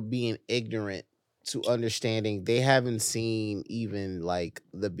folks are being ignorant to understanding. They haven't seen even like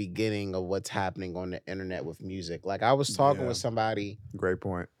the beginning of what's happening on the internet with music. Like I was talking with somebody great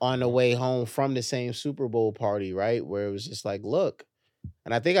point on the way home from the same Super Bowl party, right? Where it was just like, look,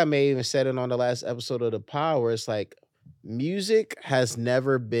 and I think I may even said it on the last episode of The Power. It's like music has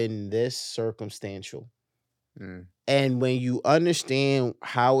never been this circumstantial. And when you understand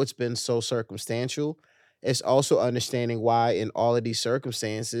how it's been so circumstantial, it's also understanding why in all of these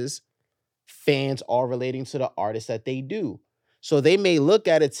circumstances, fans are relating to the artists that they do. So they may look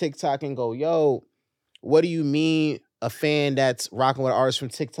at a TikTok and go, yo, what do you mean a fan that's rocking with artists from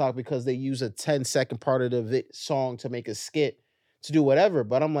TikTok because they use a 10-second part of the song to make a skit to do whatever?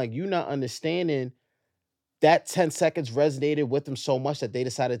 But I'm like, you not understanding that 10 seconds resonated with them so much that they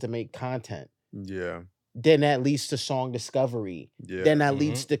decided to make content. Then that leads to song discovery. Then that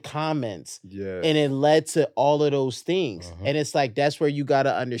leads to comments. And it led to all of those things. And it's like, that's where you got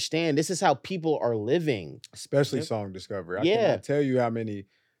to understand. This is how people are living. Especially song discovery. I cannot tell you how many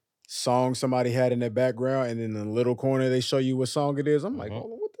songs somebody had in their background, and in the little corner, they show you what song it is. I'm like, hold on,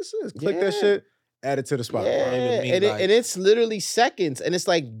 what this is? Click that shit, add it to the Spotify. And it's literally seconds. And it's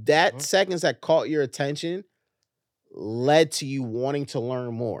like that seconds that caught your attention led to you wanting to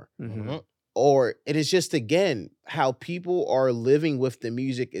learn more. Or it is just, again, how people are living with the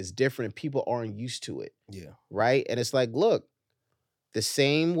music is different. People aren't used to it. Right? And it's like, look, the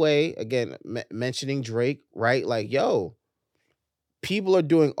same way, again, mentioning Drake, right? Like, yo, people are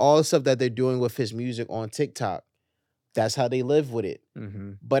doing all the stuff that they're doing with his music on TikTok. That's how they live with it.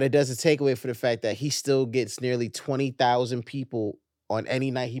 But it doesn't take away from the fact that he still gets nearly 20,000 people on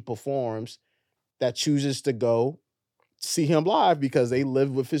any night he performs that chooses to go see him live because they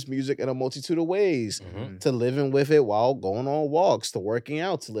live with his music in a multitude of ways, to living with it while going on walks, to working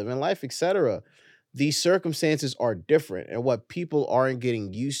out, to living life, etc. These circumstances are different. And what people aren't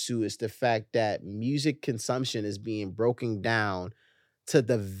getting used to is the fact that music consumption is being broken down to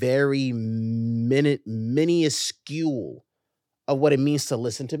the very minuscule of what it means to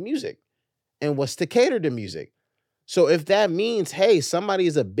listen to music and what's to cater to music. So if that means, hey, somebody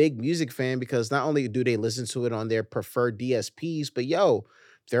is a big music fan because not only do they listen to it on their preferred DSPs, but yo,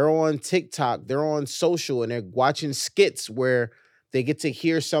 they're on TikTok, they're on social, and they're watching skits where they get to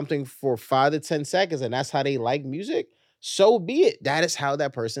hear something for 5 to 10 seconds, and that's how they like music, so be it. That is how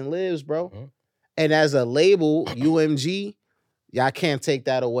that person lives, bro. And as a label, UMG, y'all can't take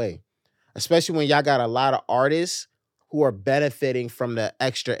that away. Especially when y'all got a lot of artists who are benefiting from the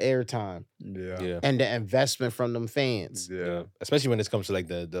extra airtime Yeah. and the investment from them fans. Yeah. Especially when it comes to like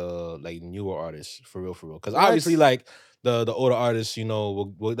the like newer artists, for real. Because What? obviously, like the older artists, you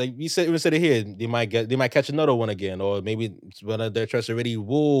know, will like we said it here, they might catch another one again, or maybe one of their tracks already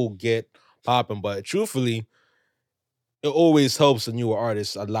will get popping. But truthfully, it always helps the newer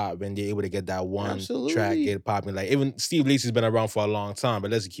artists a lot when they're able to get that one track Absolutely. get popping. Like even Steve Lacy's been around for a long time, but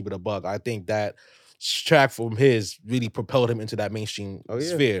let's keep it a buck. I think that track from his really propelled him into that mainstream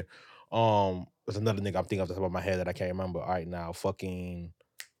sphere. There's another nigga I'm thinking off the top of my head that I can't remember right now. Fucking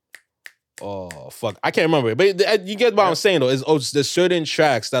oh fuck, I can't remember it. But you get what I'm saying though. There's certain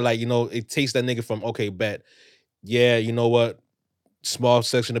tracks that like, you know, it takes that nigga from okay, bet. Yeah, you know what? Small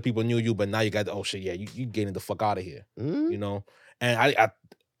section of people knew you, but now you got oh shit, yeah, you getting the fuck out of here. You know? And I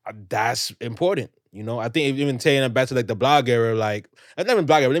that's important. You know, I think even taking it back to like the blog era, like not even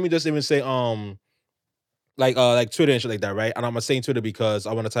blog era, let me just even say like Twitter and shit like that, right? And I'm saying Twitter because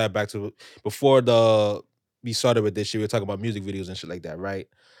I want to tie it back to before we started with this shit, we were talking about music videos and shit like that, right?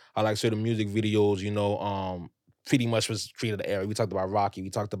 I like certain music videos, you know, pretty much was created the era. We talked about Rocky, we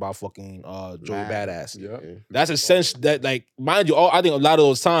talked about fucking Joey Badass. Yeah. That's essentially that, like, mind you, I think a lot of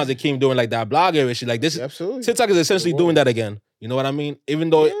those times it came during like that blog era shit. Like this Absolutely. TikTok is essentially doing that again. You know what I mean? Even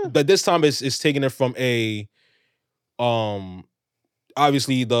though but this time it's taking it from a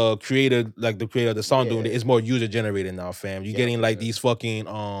obviously the creator of the song doing it is more user generated now, fam. You're getting like these fucking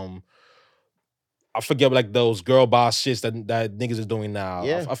I forget like those girl boss shits that niggas is doing now.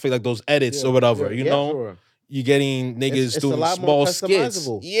 I feel like those edits or whatever, you know. Sure. You're getting niggas It's doing a lot small more skits.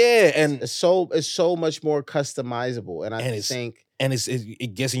 customizable. Yeah, and it's so much more customizable. And I think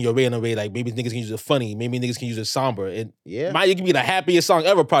it gets in your way in a way like maybe niggas can use it funny, maybe niggas can use it somber. It can be the happiest song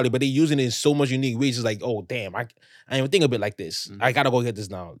ever probably, but they using it in so much unique ways. It's like, oh damn, I didn't even think of it like this. I gotta go get this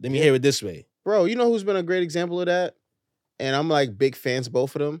now. Let me hear it this way. Bro, you know who's been a great example of that? And I'm like big fans of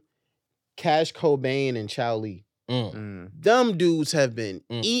both of them. Cash Cobain and Chow Lee. Them dudes have been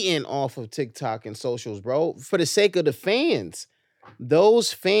eating off of TikTok and socials, bro. For the sake of the fans.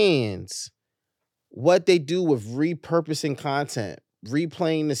 Those fans, what they do with repurposing content,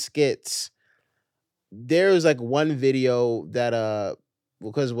 replaying the skits. There's like one video that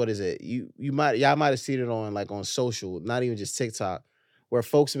because what is it? Y'all might have seen it on like on social, not even just TikTok, where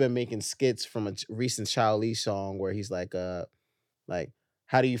folks have been making skits from a recent Chow Lee song where he's like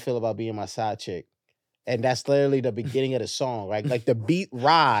how do you feel about being my side chick? And that's literally the beginning of the song, right? Like the beat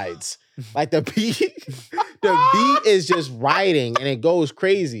rides. Like the beat is just riding and it goes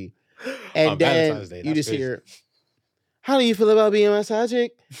crazy. And then you just hear, how do you feel about being my side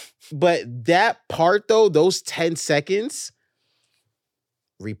chick? But that part though, those 10 seconds,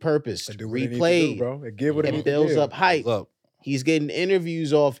 repurposed, replayed, bro. It builds up hype. He's getting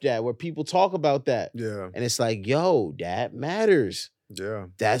interviews off that where people talk about that. Yeah. And it's like, yo, that matters. Yeah.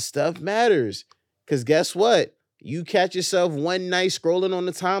 That stuff matters. Because guess what? You catch yourself one night scrolling on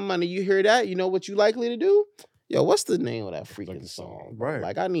the timeline and you hear that, you know what you likely to do? Yo, what's the name of that freaking song? Right.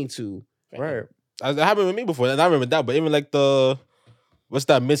 Like, I need to. Right. That happened with me before, and I remember that. But even like what's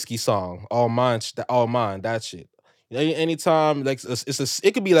that Mitski song? All Mine, that shit. You know, anytime, like,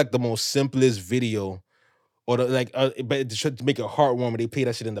 it could be like the most simplest video. Or but to make it heartwarming, they play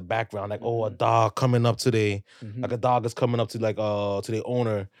that shit in the background, like, oh, a dog coming up today, like a dog is coming up to like to the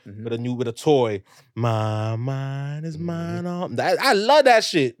owner with a toy. My mind is mine. I love that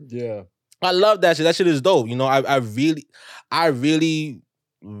shit. Yeah, I love that shit. That shit is dope. You know, I really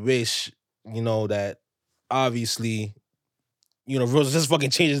wish, you know, that obviously, you know, Rose just fucking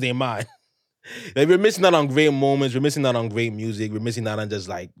changes their mind. Like, we're missing out on great moments. We're missing out on great music. We're missing out on just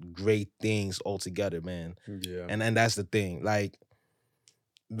like great things altogether, man. Yeah. And that's the thing. Like,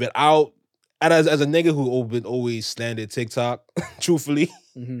 without, as a nigga who been always slandered TikTok, truthfully,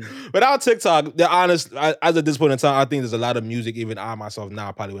 without TikTok, the honest, as at this point in time, I think there's a lot of music even I myself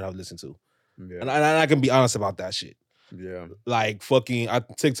now probably would have listened to. Yeah. And I can be honest about that shit. Yeah. Like fucking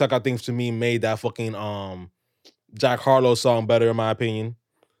TikTok, I think to me made that fucking Jack Harlow song better in my opinion.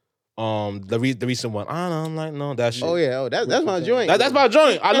 The recent one, I don't like that shit. Oh yeah, that's my joint. That's my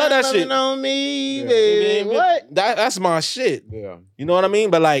joint. I love that shit. On me, baby. What? That's my shit. Yeah. You know what I mean?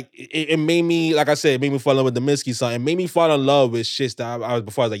 But like, it made me, like I said, it made me fall in love with the Mitski song. It made me fall in love with shit that I was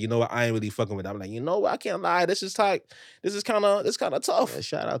before. I was like, you know what? I ain't really fucking with that. I'm like, you know what? I can't lie. This is tight. This is kind of tough. Yeah,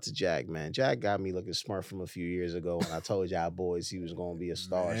 shout out to Jack, man. Jack got me looking smart from a few years ago when I told y'all boys he was gonna be a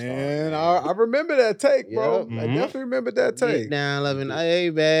star. Man, I remember that take, bro. I definitely remember that take. Get down, loving. Hey,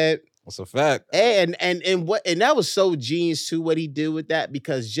 babe. That's a fact. And that was so genius too what he did with that,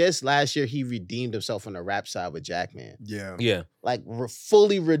 because just last year he redeemed himself on the rap side with Jack, man. Yeah. Yeah. Like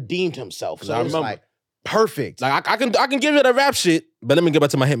fully redeemed himself. So I was like, perfect. Like I can give you the rap shit, but let me get back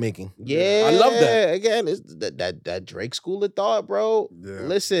to my hit making. Yeah, I love that. Again, it's that Drake school of thought, bro. Yeah.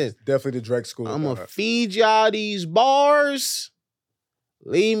 Listen, Definitely the Drake school. I'm gonna feed y'all these bars.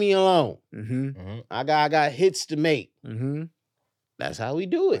 Leave me alone. Mm-hmm. I got hits to make. Mm-hmm. That's how we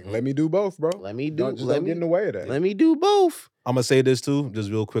do it. Let me do both, bro. Let me do. Don't get in the way of that. Let me do both. I'm gonna say this too, just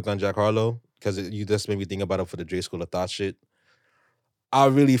real quick on Jack Harlow, because you just made me think about it for the Drake school of thought shit. I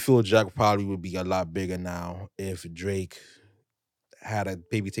really feel Jack probably would be a lot bigger now if Drake had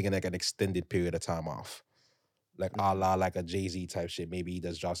maybe taking like an extended period of time off. Like a la like a Jay-Z type shit. Maybe he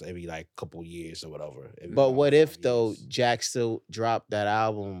just drops every like couple years or whatever. But what if though Jack still dropped that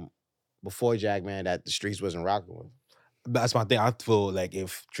album before Jack Man that the streets wasn't rocking with? That's my thing. I feel like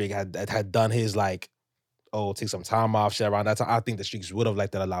if Drake had done his like, take some time off shit around that time, I think the streets would have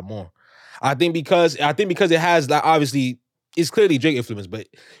liked that a lot more. I think because it has like obviously it's clearly Drake influence, but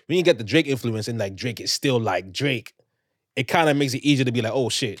when you get the Drake influence and like Drake is still like Drake, it kind of makes it easier to be like, oh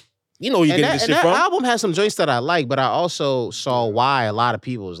shit. You know you getting this shit from. That album has some joints that I like, but I also saw why a lot of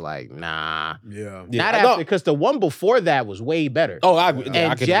people was like, nah. Yeah. Not after, because the one before that was way better. Oh, I agree.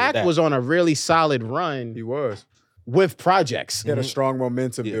 And Jack was on a really solid run. He was. With projects. He had a strong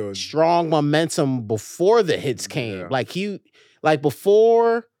momentum build. Strong momentum before the hits came. Yeah.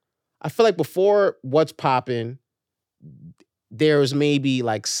 Before What's Poppin', there was maybe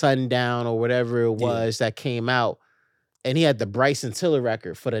like Sundown or whatever it was that came out. And he had the Bryson Tiller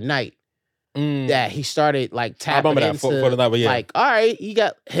record For the Night that he started like tapping into. For the night, like, all right, he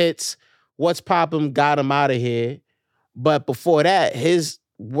got hits. What's Poppin' got him out of here. But before that,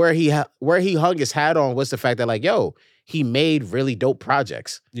 where he hung his hat on was the fact that like, yo, he made really dope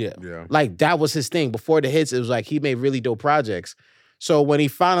projects. Yeah. Like that was his thing. Before the hits, it was like he made really dope projects. So when he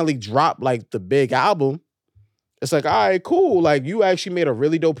finally dropped like the big album, it's like, all right, cool. Like you actually made a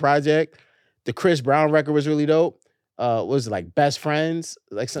really dope project. The Chris Brown record was really dope. Was it like Best Friends?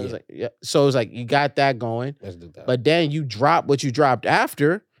 Like something like So it was like you got that going. Let's do that. But then you dropped what you dropped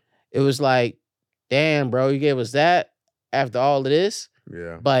after. It was like, damn, bro, you gave us that after all of this.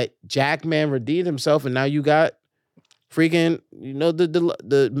 Yeah. But Jackman redeemed himself, and now you got freaking,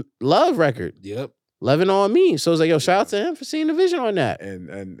 the Love record. Yep. Loving on Me. So it's like, yo, shout out to him for seeing the vision on that.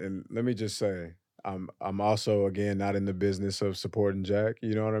 And let me just say, I'm also again not in the business of supporting Jack.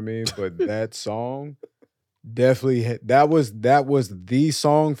 You know what I mean? But that song definitely that was the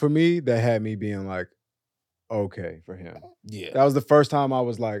song for me that had me being like, okay, for him. Yeah. That was the first time I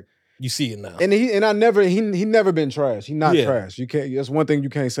was like, you see it now. And he never been trash. He not trash. You can't. That's one thing you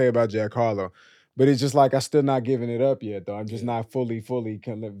can't say about Jack Harlow. But it's just like I still not giving it up yet, though. I'm just not fully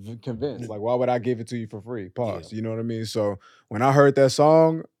convinced. Like, why would I give it to you for free? Pause. Yeah. You know what I mean? So when I heard that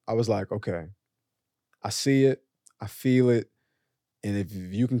song, I was like, okay, I see it, I feel it, and if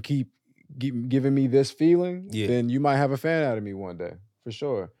you can keep giving me this feeling, then you might have a fan out of me one day, for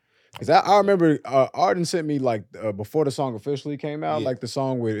sure. Because I remember Arden sent me like before the song officially came out, like the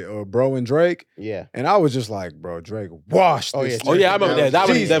song with Bro and Drake. Yeah. And I was just like, bro, Drake washed this. Oh, yeah, I remember that. That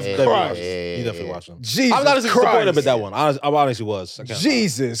was definitely Christ. He definitely watched him. Jesus I was honestly Christ. disappointed with that one. I honestly was.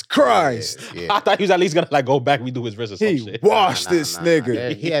 Jesus Christ. Yeah. I thought he was at least going to like go back and redo his verse or some shit. He washed this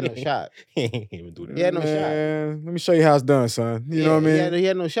nigga. He had no shot. He ain't even do that. He had no shot. Let me show you how it's done, son. You know what I mean? He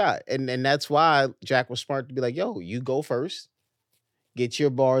had no shot. And that's why Jack was smart to be like, yo, you go first. Get your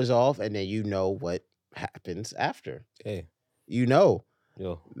bars off, and then you know what happens after. Hey. You know.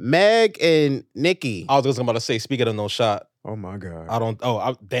 Yo. Meg and Nicki. I was just about to say, speaking of no shot. Oh, my God.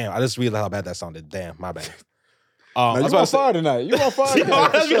 Damn. I just realized how bad that sounded. Damn, my bad. Now, you on fire tonight. You on fire tonight.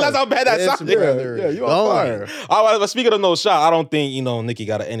 I just realized how bad that sounded. Yeah, you on fire. But speaking of no shot, I don't think, Nicki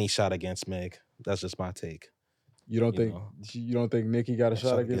got any shot against Meg. That's just my take. You don't think Nicki got a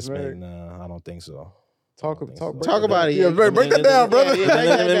shot against Meg? Nah, I don't think so. Talk about it. Yeah, break that down, brother.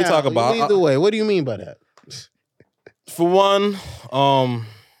 Let me talk about it. Either way, what do you mean by that? For one, I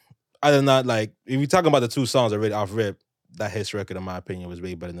did not like, if you're talking about the two songs already off rip, that Hits record, in my opinion, was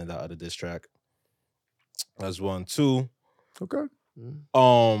way better than that other diss track. That's one. Two. Okay.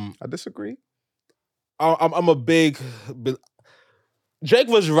 I disagree. I'm a big Drake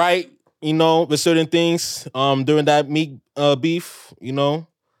was right, with certain things during that Meek beef,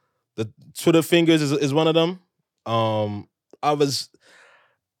 The Twitter fingers is one of them.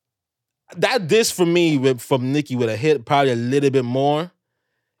 That diss for me from Nicki would have hit probably a little bit more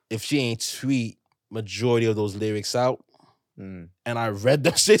if she ain't tweet majority of those lyrics out. And I read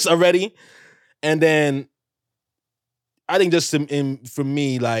them shits already. And then I think just for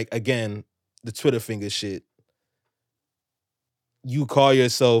me, like, again, the Twitter finger shit. You call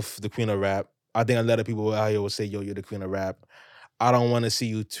yourself the queen of rap. I think a lot of people out here will say, yo, you're the queen of rap. I don't want to see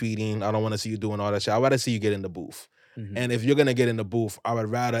you tweeting. I don't want to see you doing all that shit. I'd rather see you get in the booth. Mhm. And if you're gonna get in the booth, I would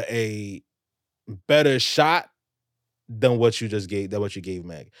rather a better shot than what you gave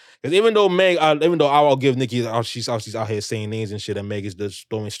Meg. Because even though I'll give Nicki, she's out here saying names and shit, and Meg is just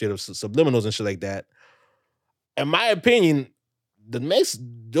throwing straight up subliminals and shit like that. In my opinion,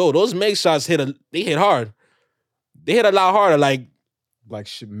 those Meg shots hit hard. They hit a lot harder, like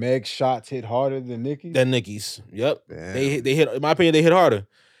Meg's shots hit harder than Nicki's? than Nicki's. Yep. Damn. They hit, in my opinion, they hit harder.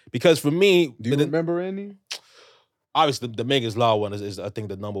 Because for me, Do you remember any? obviously the Megan's Law one is I think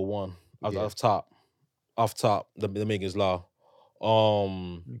the number one off top. The Megan's Law. Let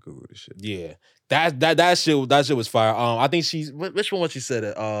me Google this shit. Yeah. That shit was fire. I think which one was she said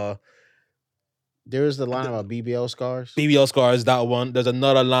it? There was the line about BBL scars. BBL scars, that one. There's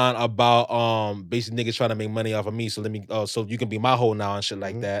another line about basically niggas trying to make money off of me, so let me so you can be my hoe now and shit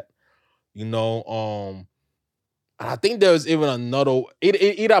like that. You know, and I think there was even another.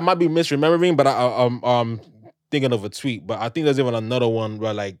 Either I might be misremembering, but I'm thinking of a tweet. But I think there's even another one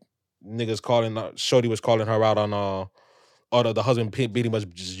where like niggas calling Shorty was calling her out on or the husband pretty much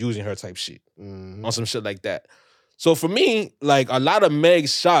just using her type shit on some shit like that. So for me, like a lot of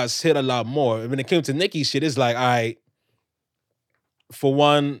Meg's shots hit a lot more. When it came to Nicki's shit, it's like, all right, for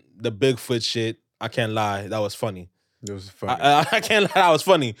one, the Bigfoot shit, I can't lie, that was funny. It was funny. I can't lie, that was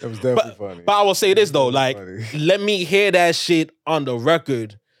funny. It was definitely funny. But I will say this though, like, funny. let me hear that shit on the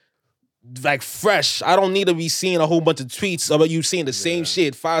record, like fresh. I don't need to be seeing a whole bunch of tweets about you seeing the same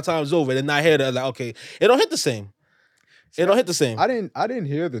shit 5 times over and not hear that. Like, okay, it don't hit the same. It don't hit the same. I didn't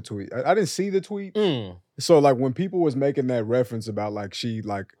hear the tweet. I didn't see the tweet. So like when people was making that reference about like she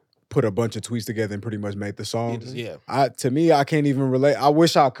like put a bunch of tweets together and pretty much made the song. Yeah. To me, I can't even relate. I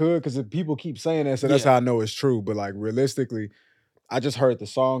wish I could because people keep saying that, so that's how I know it's true. But like realistically, I just heard the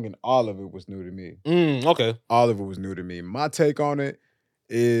song and all of it was new to me. Okay. All of it was new to me. My take on it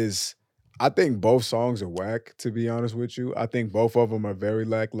is I think both songs are whack, to be honest with you. I think both of them are very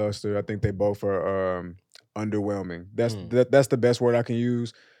lackluster. I think they both are underwhelming. That's the best word I can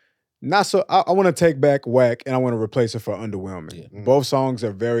use. Not so. I want to take back whack and I want to replace it for underwhelming. Yeah. Both songs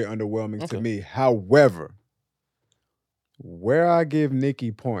are very underwhelming to me. However, where I give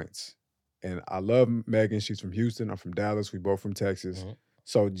Nicki points, and I love Megan. She's from Houston. I'm from Dallas. We both from Texas.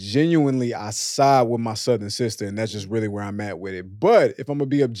 So genuinely, I side with my southern sister, and that's just really where I'm at with it. But if I'm gonna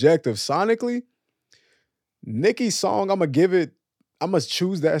be objective sonically, Nicki's song, I'm gonna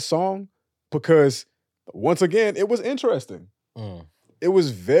choose that song because once again, it was interesting. It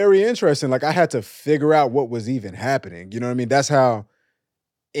was very interesting. Like I had to figure out what was even happening. You know what I mean? That's how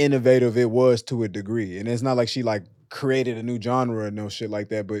innovative it was to a degree. And it's not like she like created a new genre or no shit like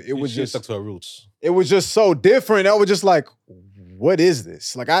that, but it was just stuck to her roots. It was just so different. I was just like, what is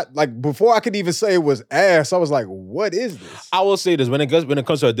this? Like before I could even say it was ass, I was like, what is this? I will say this, when it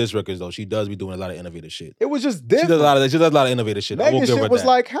comes to her diss records though, she does be doing a lot of innovative shit. It was just different. She does a lot of innovative shit. Megan shit was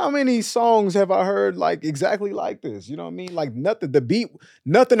like, how many songs have I heard like exactly like this? You know what I mean? Like nothing, the beat,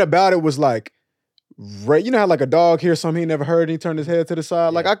 nothing about it was like, you know how like a dog hears something he never heard and he turned his head to the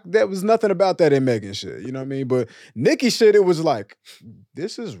side? Like there was nothing about that in Megan shit. You know what I mean? But Nicki shit, it was like,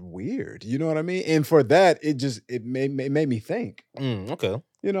 this is weird. You know what I mean? And for that, it made me think. Okay.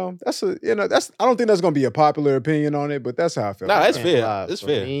 You know, I don't think that's gonna be a popular opinion on it, but that's how I feel. Nah, that's fair. That's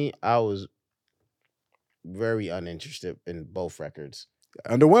fair. For me, I was very uninterested in both records.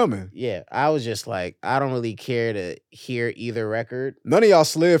 Underwhelming. Yeah, I was just like, I don't really care to hear either record. None of y'all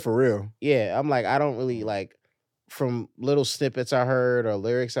slid for real. Yeah, I'm like, I don't really like from little snippets I heard or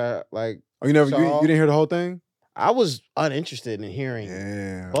lyrics I like. Oh, you didn't hear the whole thing? I was uninterested in hearing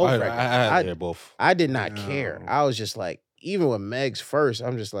both records. I had to hear both. I did not care. I was just like, even with Meg's first,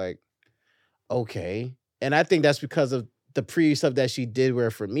 I'm just like, okay. And I think that's because of the previous stuff that she did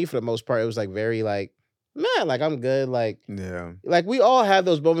where for me, for the most part, it was like very like, man, like I'm good. Like, like we all have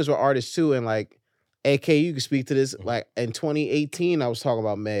those moments with artists too. And like, AK, you can speak to this. Like in 2018, I was talking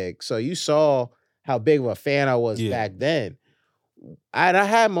about Meg. So you saw how big of a fan I was back then. I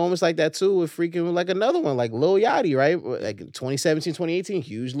had moments like that too with freaking like another one, like Lil Yachty, right? Like 2017, 2018,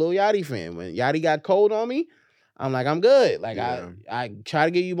 huge Lil Yachty fan. When Yachty got cold on me, I'm like, I'm good. Like I try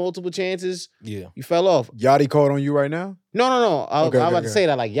to give you multiple chances. Yeah. You fell off. Yachty cold on you right now? No. I was about to say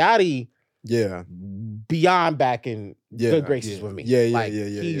that like Yachty, beyond back in good graces with me. Yeah.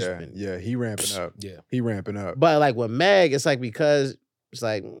 He ramping up. Yeah. He ramping up. But like with Meg, it's like because it's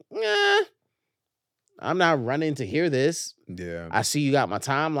like, I'm not running to hear this. Yeah. I see you got my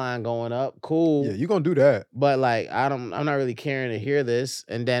timeline going up. Cool. Yeah, you gonna do that. But like I'm not really caring to hear this.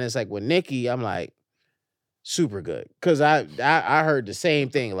 And then it's like with Nicki, I'm like super good. Cause I heard the same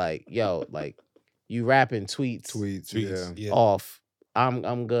thing. Like, yo, like you rapping tweets Yeah. off.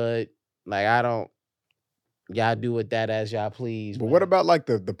 I'm good. Like I don't. Y'all do with that as y'all please. But man. what about like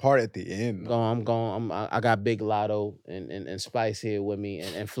the part at the end? I'm going. I got Big Lotto and Spice here with me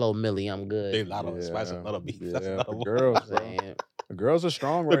and Flo Millie. I'm good. Big Lotto and Spice, another beef. That's another the one. girls, bro. The girls are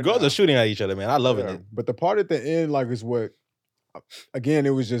strong right The girls now. are shooting at each other, man. I loving it. But the part at the end, like, is what. Again, it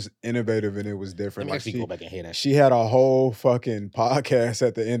was just innovative and it was different. Let me Like actually go back and hear that. She had a whole fucking podcast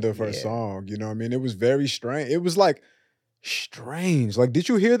at the end of her song. You know what I mean? It was very strange. It was like strange. Like, did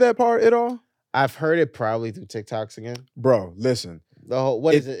you hear that part at all? I've heard it probably through TikToks again. Bro, listen. The whole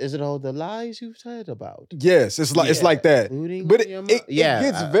is it? Is it all the lies you've said about? Yes, it's like that. But it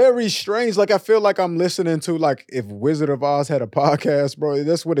gets very strange. Like I feel like I'm listening to like if Wizard of Oz had a podcast, bro.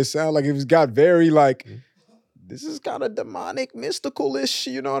 That's what it sounded like. It got very like. This is kind of demonic, mystical-ish,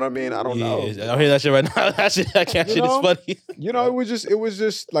 you know what I mean? I don't know. I hear that shit right now. That shit is funny. You know, it was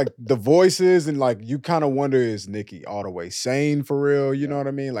just like the voices and like you kind of wonder, is Nicki all the way sane for real? You know what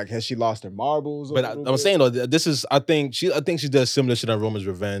I mean? Like, has she lost her marbles? But I'm saying though, this is I think she does similar shit on Roman's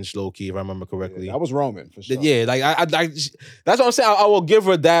Revenge, low key, if I remember correctly. That was Roman for sure. Yeah, like I that's what I'm saying. I will give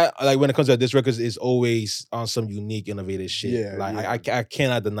her that. Like when it comes to this record, is always on some unique, innovative shit. Yeah, like I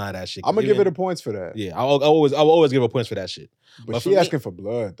cannot deny that shit. I'm gonna give her the points for that. Yeah, I will always give her points for that shit. But she asking for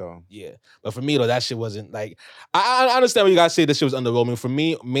blood though. Yeah, but for me though, that shit wasn't like. I understand what you guys say. This shit was underwhelming. For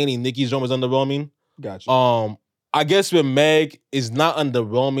me, mainly Nicki's drum was underwhelming. Gotcha. I guess with Meg is not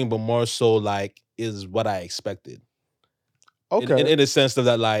underwhelming, but more so like is what I expected. Okay. In the sense of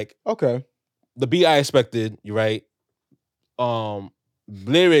that, like, okay, the beat I expected. You're right.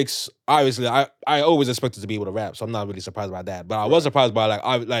 Lyrics, obviously, I always expected to be able to rap, so I'm not really surprised by that. But I was surprised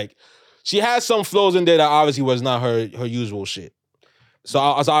by she had some flows in there that obviously was not her usual shit. So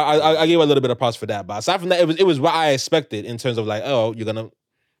I gave her a little bit of props for that. But aside from that, it was what I expected in terms of like, oh, you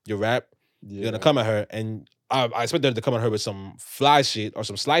rap, you're gonna come at her, and I expected her to come at her with some fly shit or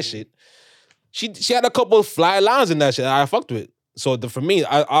some sly shit. She had a couple of fly lines in that shit that I fucked with. So for me,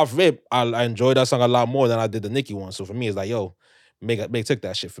 off rip, I enjoyed that song a lot more than I did the Nicki one. So for me, it's like, yo, Meg took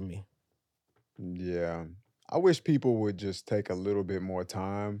that shit for me. Yeah. I wish people would just take a little bit more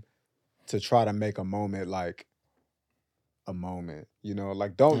time to try to make a moment like a moment. You know,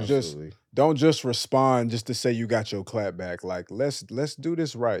 like don't just respond just to say you got your clap back. Like let's do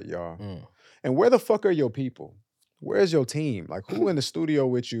this right, y'all. And where the fuck are your people? Where's your team? Like who in the studio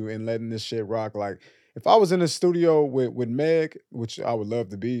with you and letting this shit rock? Like if I was in the studio with Meg, which I would love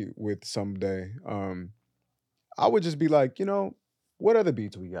to be with someday, I would just be like, you know, what other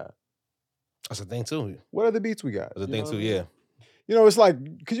beats we got? That's the thing too. What other beats we got? That's the thing too, yeah. You know, it's like,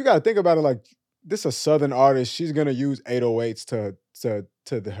 because you got to think about it like, this is a Southern artist. She's going to use 808s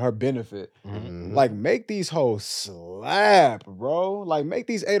to her benefit. Mm-hmm. Like, make these hoes slap, bro. Like, make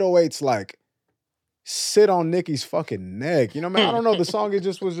these 808s, like, sit on Nicki's fucking neck. You know what I mean? I don't know. The song,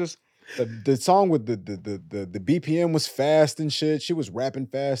 was just, the song with the BPM was fast and shit. She was rapping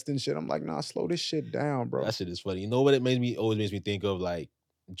fast and shit. I'm like, nah, slow this shit down, bro. That shit is funny. You know what it always makes me think of? Like,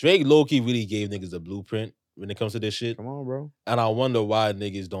 Drake low-key really gave niggas the blueprint when it comes to this shit. Come on, bro. And I wonder why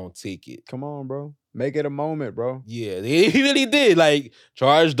niggas don't take it. Come on, bro. Make it a moment, bro. Yeah, he really did. Like,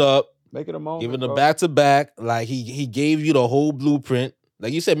 charged up. Make it a moment, giving the back-to-back. Like, he gave you the whole blueprint.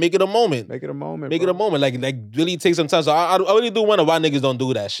 Like you said, make it a moment. Make it a moment, Make it a moment. Like really take some time. So I really do wonder why niggas don't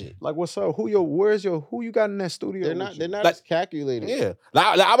do that shit. Like, what's up? Who you got in that studio? They're not as calculated. Yeah.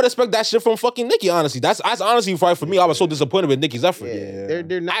 Like, I would expect that shit from fucking Nicki, honestly. That's honestly for me. I was so disappointed with Nicki's effort. Yeah.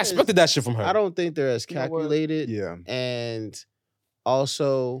 They're not. I expected that shit from her. I don't think they're as calculated. Yeah. And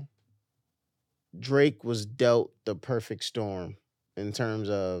also, Drake was dealt the perfect storm in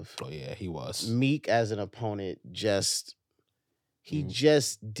terms of. Oh yeah, he was. Meek as an opponent He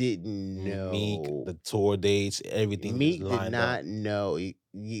just didn't know. Meek, the tour dates, everything. Meek did not know. He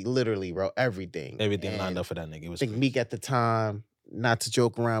literally wrote everything. Everything lined up for that nigga. It was I think Meek at the time, not to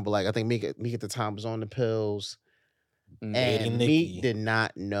joke around, but like I think Meek at the time was on the pills. And Meek did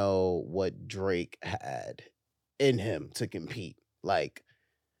not know what Drake had in him to compete. Like,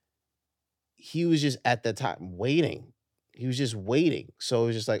 he was just at that time waiting. He was just waiting. So it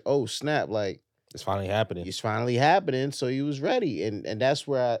was just like, oh, snap, like, it's finally happening. It's finally happening, so he was ready. And that's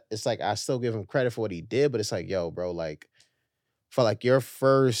where it's like I still give him credit for what he did, but it's like, yo, bro, like for like your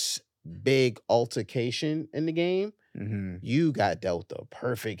first big altercation in the game, you got dealt the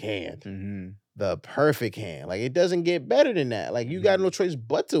perfect hand. The perfect hand. Like it doesn't get better than that. Like you got no choice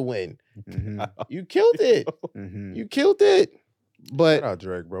but to win. You killed it. You killed it. But shout out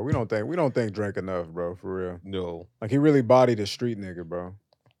Drake, bro. We don't think Drake enough, bro, for real. No. Like he really bodied a street nigga, bro.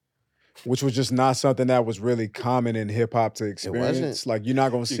 which was just not something that was really common in hip hop to experience. Like you're not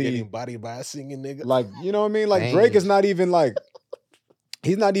gonna You're see getting bodied by a singing nigga. like, you know what I mean? Like Drake is not even like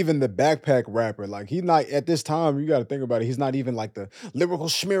he's not even the backpack rapper. Like he's not at this time, you gotta think about it. He's not even like the lyrical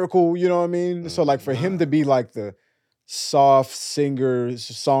schmirical, you know what I mean? So like for him to be like the soft singer,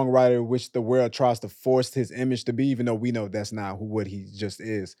 songwriter, which the world tries to force his image to be, even though we know that's not what he just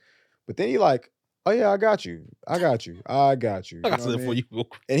is. But then he like, oh yeah, I got you. I got you. I got you. I got know what something for mean? you.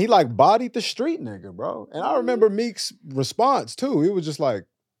 And he like bodied the street nigga, bro. And I remember Meek's response too. He was just like,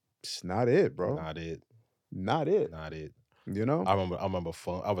 it's not it, bro. Not it. Not it. Not it. You know? I remember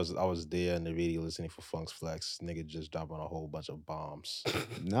Funk. I was there in the radio listening for Funk's Flex. Nigga just dropping a whole bunch of bombs.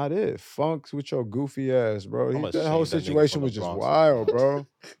 Not it. Funks with your goofy ass, bro. I'm That ashamed whole that nigga situation from the was just Bronx. wild, bro.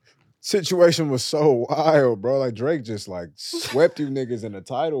 Situation was so wild, bro. Like Drake just like swept you niggas in a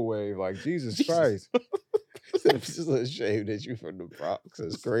tidal wave. Like Jesus Christ. I'm just ashamed that you from the Bronx.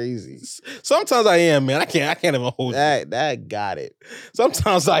 It's crazy. Sometimes I am, man. I can't even hold you. That got it.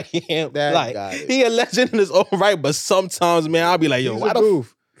 Sometimes I am. That like got it. he a legend in his own right, but sometimes, man, I'll be like, yo, He's why a the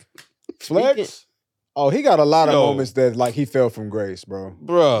goof. Flex? Oh, he got a lot of Yo. moments that like he fell from grace, bro.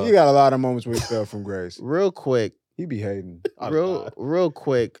 bruh? He got a lot of moments where he fell from grace. Real quick, He be hating. Oh, real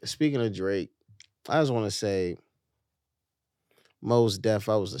quick. Speaking of Drake, I just want to say, Mos Def,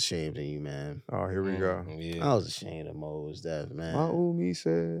 I was ashamed of you, man. Oh, here we go. Yeah. I was ashamed of Mos Def, man. My Umi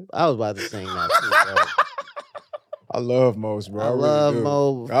said. I was about to sing that too, bro. I love Mos, bro. I really love do.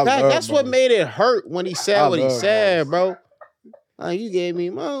 Mo. I love That's what Mos. made it hurt when he said I what he love said, Mos. bro. Like, you gave me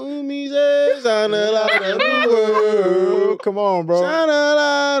my umi's ass on the light of the world. Come on, bro. Shine a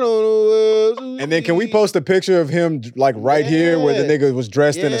light on the world. And then can we post a picture of him like right here where the Yeah. nigga was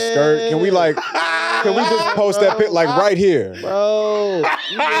dressed in a skirt? Can we like, can we just post that pic like right here? Bro,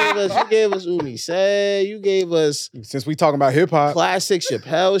 you gave us Umi Say. You gave us Since we talking about hip hop, classic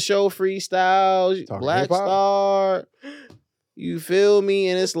Chappelle Show freestyles, Talking Black hip-hop? Star. You feel me?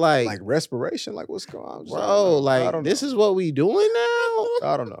 And it's like respiration, like what's going on? bro, like this is what we doing now,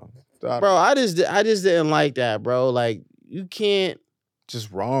 I don't know, bro. I just didn't like that, bro. Like you can't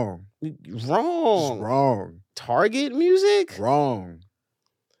just wrong, wrong. just wrong, Target music, wrong,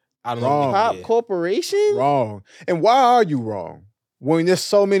 I don't Wrong. know. Pop Yeah. Corporation, wrong. And why are you wrong when there's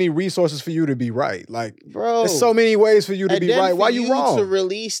so many resources for you to be right? Like bro. there's so many ways for you to And be then right. for Why you wrong? to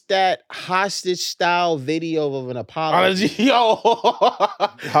release that hostage style video of an apology? Yo.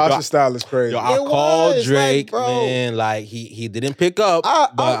 Hostage style is crazy. Yo, I It called was, Drake, like, bro. man. Like he didn't pick up,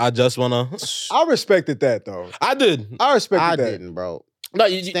 but I just wanna. I respected that though. I did. I respected I that. didn't, bro. No,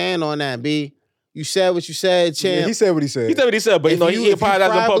 you, Stand on that, B. You said what you said, champ. Yeah, he said what he said. he said what he said, but you know he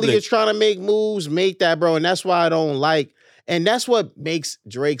apologized in probably public. are trying to make moves, make that, bro. And that's why I don't like. And that's what makes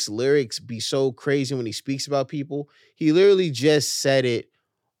Drake's lyrics be so crazy when he speaks about people. He literally just said it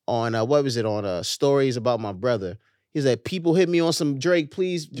on what was it on stories about my brother. He's like, people hit me on some Drake,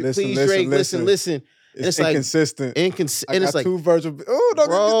 please, Listen, Drake, listen. It's like inconsistent. And I it's got like, two virtual. Oh, don't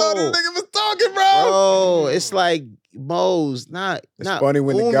get me started. Bro. Nigga was talking, bro. it's like Mos, not It's not funny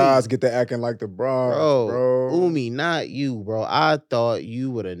when the Umi. guys get to acting like the Bronx, bro. Umi, not you, bro. I thought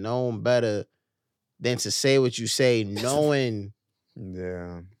you would have known better than to say what you say, knowing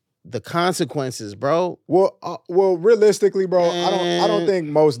Yeah. the consequences, bro. Well, realistically, bro, I don't Man. think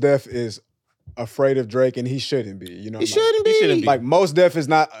Mos Def is afraid of Drake, and he shouldn't be. You know, He like, shouldn't be. he shouldn't be. Like Mos Def is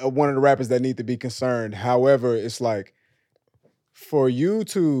not one of the rappers that need to be concerned. However, it's like for you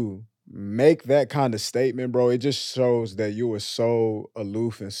to make that kind of statement, bro, it just shows that you were so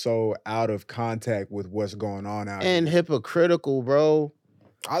aloof and so out of contact with what's going on out And here. hypocritical, bro.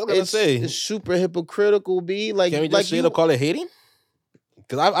 I was gonna say, It's super hypocritical, B. Like, can we just like straight up call it hating?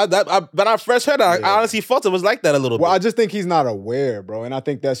 Because when I first heard it, I honestly felt it was like that a little Well, I bit. just think he's not aware, bro. And I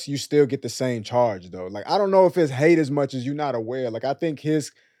think that's you still get the same charge, though. Like, I don't know if it's hate as much as you're not aware. Like, I think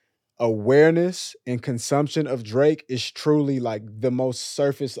his awareness and consumption of Drake is truly like the most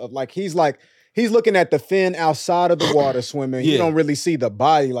surface of he's looking at the fin outside of the water swimming. You Yeah. don't really see the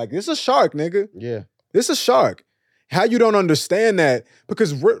body. Like, this is a shark, nigga. yeah. This is a shark. How you don't understand that?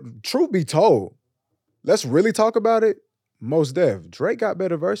 Because truth be told, let's really talk about it. Mos Def, Drake got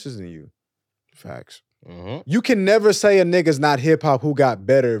better verses than you. Facts. Mhm. You can never say a nigga's not hip hop who got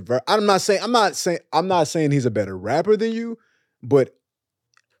better. I'm not saying he's a better rapper than you, but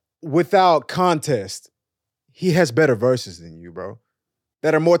without contest, he has better verses than you, bro.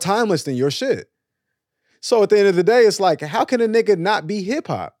 That are more timeless than your shit. So at the end of the day, it's like, how can a nigga not be hip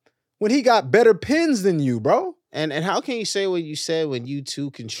hop when he got better pens than you, bro? And how can you say what you said when you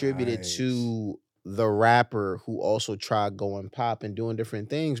two contributed Nice. to the rapper who also tried going pop and doing different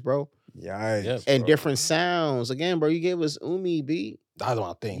things, bro? Yikes. Yep. And bro. different sounds. Again, bro, you gave us Umi, B. That was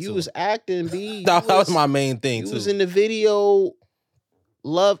my thing, You too. was acting, B. That was my main thing, You too. was in the video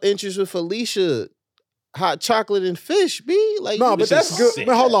love interest with Felicia. Hot chocolate and fish, B. Like, No, but that's good. sick.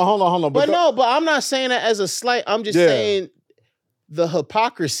 Man, hold on. But no, but I'm not saying that as a slight. I'm just saying the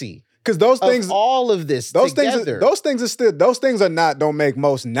hypocrisy. Because those things, all of this, those together. those things are not. Don't make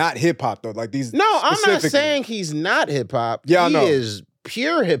most not hip hop though. Like these. No, I'm not saying he's not hip hop. Yeah, I know. He is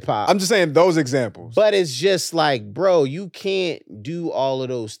pure hip hop. I'm just saying those examples. But it's just like, bro, you can't do all of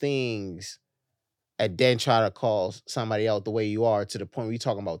those things and then try to call somebody out the way you are to the point where you're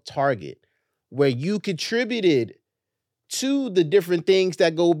talking about Target, where you contributed to the different things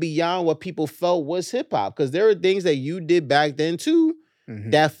that go beyond what people felt was hip hop. Because there are things that you did back then too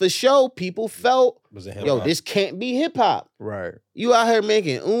that for sure people felt, yo, this can't be hip hop. Right. You out here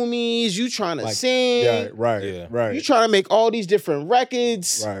making oomies, you trying to sing. Yeah, right. You trying to make all these different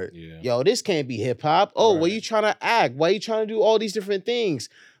records. Right. Yeah. Yo, this can't be hip hop. Oh, well, you trying to act? Why you trying to do all these different things?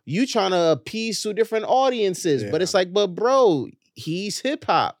 You trying to appease to different audiences. But it's like, but bro, he's hip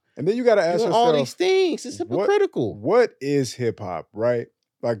hop. And then you got to ask yourself, all these things. It's hypocritical. What is hip hop, right?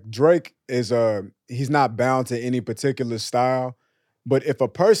 Like Drake is he's not bound to any particular style. But if a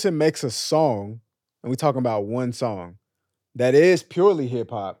person makes a song, and we're talking about one song, that is purely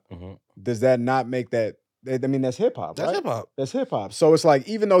hip hop, does that not make that? I mean, that's hip hop, right? That's hip hop. That's hip hop. So it's like,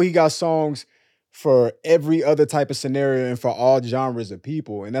 even though he got songs for every other type of scenario and for all genres of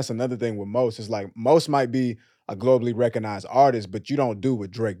people, and that's another thing with most, it's like most might be a globally recognized artist, but you don't do what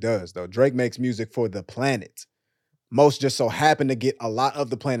Drake does, though. Drake makes music for the planet. Most just so happen to get a lot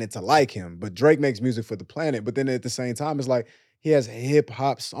of the planet to like him, but Drake makes music for the planet. But then at the same time, it's like, he has hip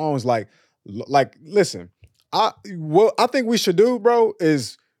hop songs. Like, listen, what I think we should do, bro,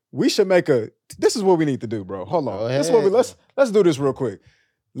 is we should make this is what we need to do, bro. Hold on. This is what let's do this real quick.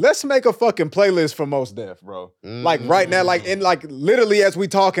 Let's make a fucking playlist for Mos Def, bro. Like right now, like literally as we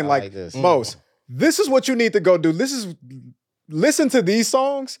talking, like Mos, this is what you need to go do. Listen to these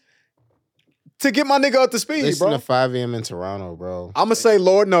songs to get my nigga up to speed, Listen bro. to 5 a.m. in Toronto, bro. I'm gonna say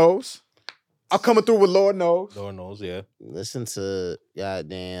Lord Knows. I'm coming through with Lord Knows. Lord knows, yeah. Listen to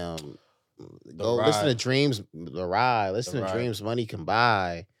goddamn. Go listen to Dreams, The Ride. Listen to Dreams Money Can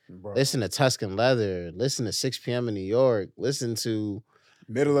Buy. Bro. Listen to Tuscan Leather. Listen to 6 p.m. in New York. Listen to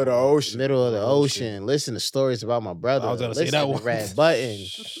Middle of the Ocean. Listen to Stories About My Brother. I was gonna listen say that to one. Red Button.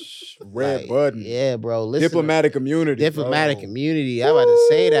 Red Button. Yeah, bro. Listen Diplomatic Immunity. Diplomatic Immunity. I'm about to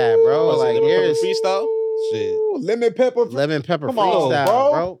say that, bro. Like there's freestyle. Shit. Lemon Pepper Come Freestyle,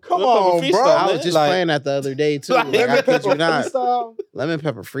 on, bro. Come on, bro. I was just playing that the other day too. Like, I kid you not. Freestyle. Lemon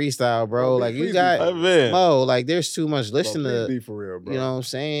Pepper Freestyle, bro. Like you got Mo. Like there's too much. Listen to be for real, bro. You know what I'm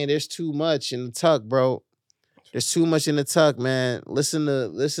saying? There's too much in the tuck, bro. There's too much in the tuck, man. Listen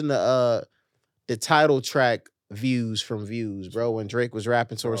to the title track Views from Views, bro. When Drake was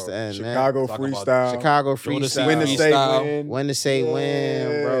rapping towards the end, Chicago man. Freestyle. Chicago Freestyle. When to say when. When to say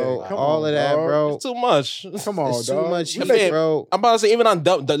when, bro. Come All on, of that, dog. bro. It's too much. Come on, It's dog. too much We heat, make- bro. I'm about to say, even on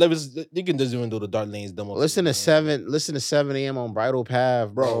you can just even do the Dark Lanes demo. Listen to 7 a.m. on Bridal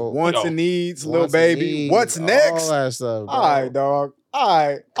Path, bro. Wants and needs, Lil Wants and Baby. Needs, What's next? All that stuff, bro. All right, dog. All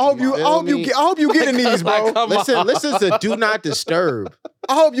right. I hope you get in these, bro. Listen to Do Not Disturb.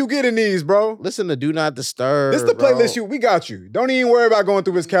 I hope you get in these, bro. Listen to Do Not Disturb. This the playlist we got you. Don't even worry about going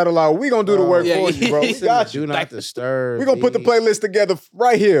through his catalog. We gonna do the work for you, bro. We got you. Do Not Disturb. We gonna put the playlist together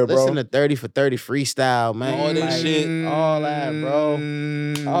right here, bro. Listen to 30 for 30 freestyle, man. All that shit. All that,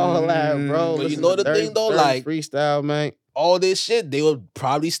 bro. All that, bro. But you Listen know to the 30 thing, though, for 30 like- freestyle, man. all this shit, they were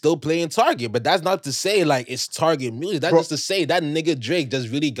probably still playing Target. But that's not to say like it's Target music. That's just to say that nigga Drake just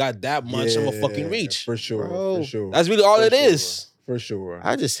really got that much of a fucking reach. For sure, Bro. for sure. That's really all it is. For sure.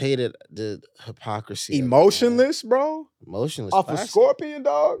 I just hated the hypocrisy. of it, man. Emotionless, bro. Emotionless. Off of classic. Scorpion,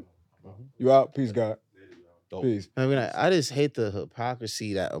 dog. You out? Peace, God. Peace. I mean, I just hate the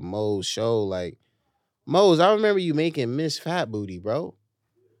hypocrisy that a Mose show. Like, Mose, I remember you making Miss Fat Booty, bro.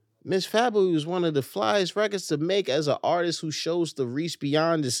 Miss Fat Booty was one of the flyest records to make as an artist who shows the reach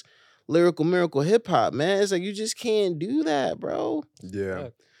beyond this lyrical miracle hip hop, man. It's like you just can't do that, bro. Yeah.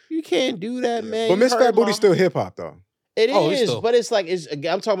 You can't do that, man. But You Miss heard Fat Booty's my- still hip hop, though. It Oh, it's is, still- but it's like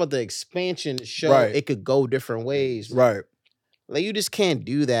I'm talking about the expansion show. Right. It could go different ways, man. Right. Like you just can't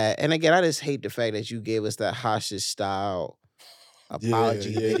do that. And again, I just hate the fact that you gave us that hostage style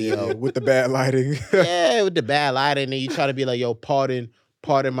apology video. With the bad lighting. Yeah, with the bad lighting, and you try to be like, "Yo, pardon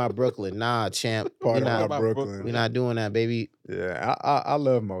my Brooklyn." Nah, champ, Part we're of not, my Brooklyn. we're not doing that, baby. Yeah, I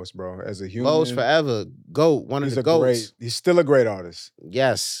love Mos, bro. As a human, Mose forever, GOAT, one of he's the a goats. great. He's still a great artist.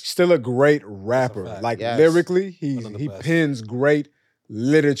 Yes, Still a great rapper. fact. Like Yes. lyrically, he One of the he best. pens great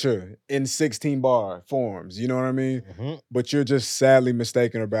literature in 16-bar forms. You know what I mean? Mm-hmm. But you're just sadly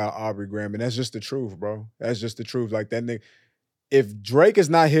mistaken about Aubrey Graham, and that's just the truth, bro. That's just the truth. Like that nigga. If Drake is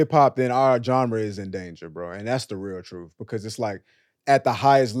not hip hop, then our genre is in danger, bro. And that's the real truth. Because it's like at the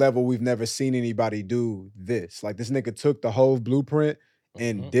highest level, we've never seen anybody do this. Like this nigga took the Hove blueprint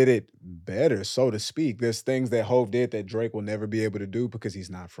and did it better, so to speak. There's things that Hove did that Drake will never be able to do because he's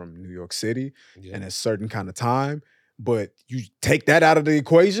not from New York City and a certain kind of time. But you take that out of the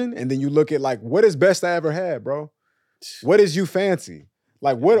equation and then you look at like, what is best I ever had, bro? What is you fancy?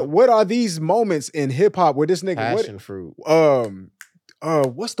 Like what are these moments in hip hop where this nigga Passion fruit.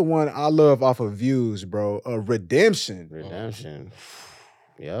 What's the one I love off of Views, bro? Redemption. Redemption.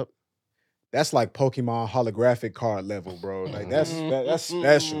 Yep. That's like Pokemon holographic card level, bro. Like that's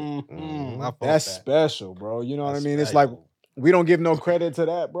special. That's special, bro. You know what I mean? It's like we don't give no credit to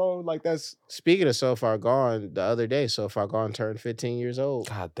that, bro. Like that's Speaking of So Far Gone, the other day, So Far Gone turned 15 years old.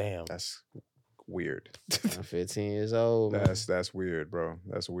 God damn. That's weird. 15 years old. Man. That's weird, bro.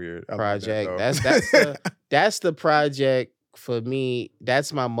 That's weird. I Project. like that, That's the project for me.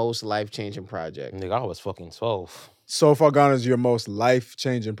 That's my most life-changing project. Nigga, I was fucking 12. So Far Gone is your most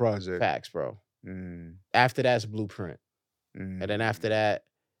life-changing project. Facts, bro. After that's Blueprint. And then after that,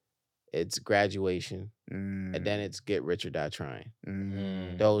 it's Graduation. And then it's Get Rich or Die Trying.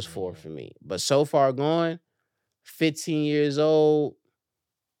 Those four for me. But So Far Gone, 15 years old,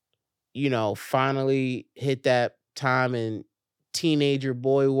 you know, finally hit that time in teenager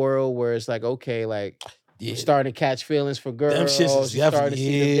boy world where it's like, okay, like you're starting to catch feelings for girls. You starting to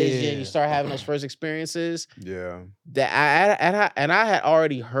see the vision. You start having those first experiences. Yeah. That I had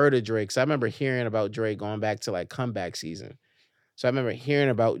already heard of Drake. So I remember hearing about Drake going back to like comeback season. So I remember hearing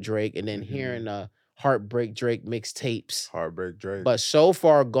about Drake and then hearing Heartbreak Drake mixtapes. Heartbreak Drake. But So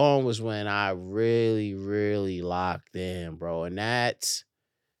Far Gone was when I really, really locked in, bro. And that's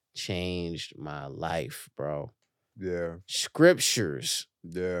changed my life, bro. Yeah. Scriptures.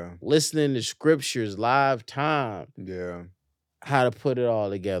 Yeah. Listening to scriptures, live time. Yeah. How to put it all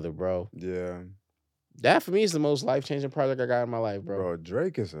together, bro. Yeah. That for me is the most life-changing project I got in my life, bro. Bro,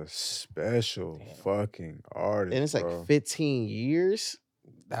 Drake is a special fucking artist. And it's like 15 years.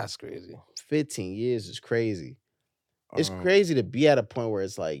 That's crazy. 15 years is crazy. It's crazy to be at a point where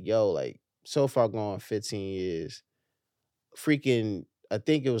it's like, yo, like So Far Gone 15 years. Freaking, I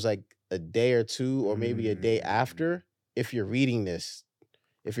think it was like a day or two or maybe a day after. If you're reading this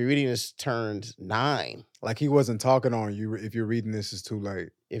turned 9. Like he wasn't talking on you. If you're reading this, it's too late.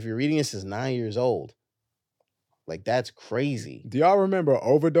 If you're reading this is 9 years old. Like that's crazy. Do y'all remember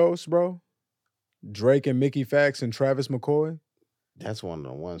Overdose, bro? Drake and Mickey Fax and Travis McCoy? That's one of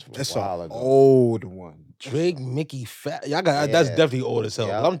the ones from That's a while an ago. old one. Drake, Mickey, Y'all got that's definitely old as hell.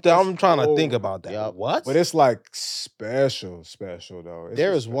 Yep. I'm trying to think about that. Yep. What? But it's like special though.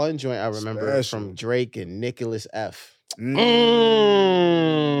 There was one joint I remember from Drake and Nicholas F. It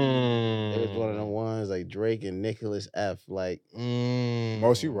was one of the ones like Drake and Nicholas F. Like,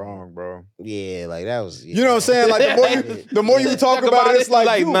 Most you wrong, bro. yeah, like that was. You know what I'm saying? Like the more you talk about it, it's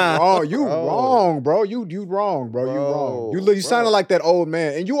like you nah. wrong. You wrong, bro. You wrong, bro. You wrong. You sounded like that old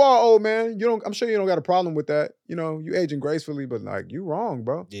man, and you are old man. You don't. I'm sure you don't got a problem with that. You know, you aging gracefully, but like you wrong,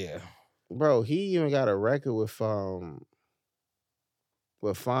 bro. Yeah, bro. He even got a record with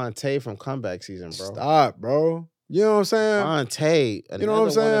Fonte from Comeback Season, bro. Stop, bro. You know what I'm saying? Fonte, you know what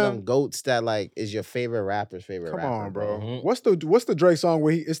I'm saying? One of them goats that like is your favorite rapper's favorite rapper. Come on, bro. Mm-hmm. What's the Drake song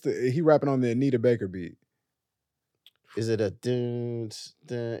where he rapping on the Anita Baker beat? Is it a is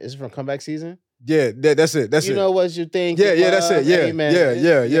it from Comeback Season? Yeah, that's it. That's you it. know what you think? Yeah, that's it. Yeah,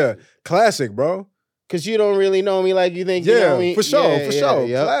 Amen. yeah. Classic, bro. Cause you don't really know me like you think you know me. For sure, for sure.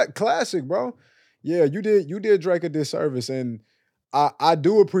 Yep. Classic, bro. Yeah, you did Drake a disservice, and I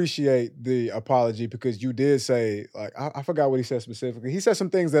do appreciate the apology because you did say, like, I forgot what he said specifically. He said some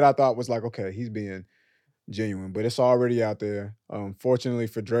things that I thought was like, okay, he's being genuine, but it's already out there. Fortunately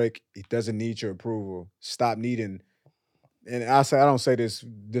for Drake, he doesn't need your approval. Stop needing, and I don't say this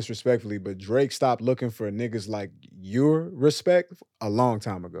disrespectfully, but Drake stopped looking for niggas like your respect a long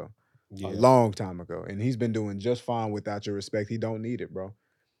time ago. Yeah. A long time ago. And he's been doing just fine without your respect. He don't need it, bro.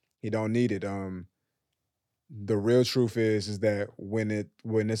 He don't need it. The real truth is that when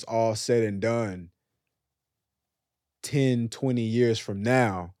it's all said and done, 10, 20 years from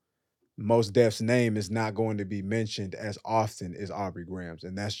now, Mos Def's name is not going to be mentioned as often as Aubrey Graham's.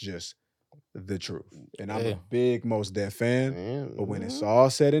 And that's just the truth. And I'm a big Mos Def fan, but when it's all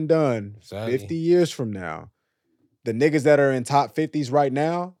said and done, 50 years from now, the niggas that are in top 50s right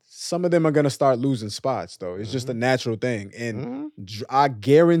now, some of them are going to start losing spots, though. It's just a natural thing. And I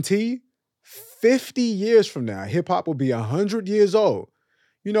guarantee 50 years from now, hip-hop will be 100 years old.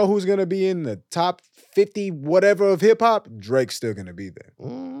 You know who's gonna be in the top 50 whatever of hip hop? Drake's still gonna be there.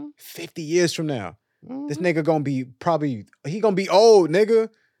 50 years from now. This nigga gonna be he gonna be old, nigga.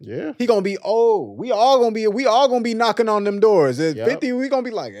 Yeah. He gonna be old. We all gonna be knocking on them doors. At 50, we gonna be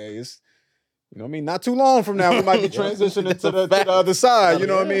like, hey, it's, you know what I mean? Not too long from now, we might be transitioning to the other side. You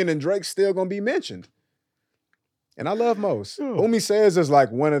know what I mean? And Drake's still gonna be mentioned. And I love most. Umi Says is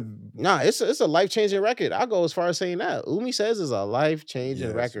like one of... Nah, it's a life-changing record. I'll go as far as saying that. Umi Says is a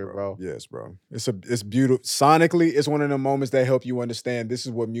life-changing record, bro. Yes, bro. It's beautiful. Sonically, it's one of the moments that help you understand this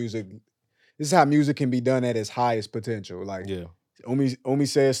is how music can be done at its highest potential. Like, Umi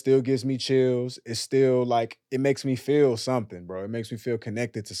Says still gives me chills. It's still like, it makes me feel something, bro. It makes me feel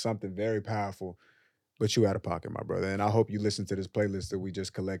connected to something very powerful. But you out of pocket, my brother. And I hope you listen to this playlist that we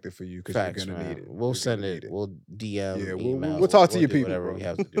just collected for you because you're going to need it. We'll send it. We'll DM, email. We'll talk to your people, whatever bro. we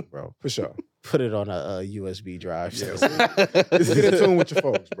have to do, bro. For sure. Put it on a USB drive. Yeah, get in tune with your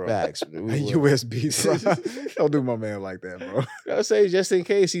folks, bro. Facts. USB drive. Don't do my man like that, bro. You know what I'm saying? Just in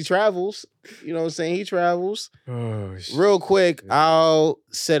case he travels. You know what I'm saying? He travels. Oh, shit. Real quick, I'll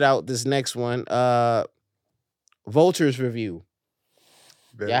set out this next one. Vulture's review.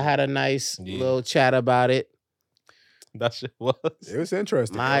 Y'all had a nice little chat about it. That shit was. It was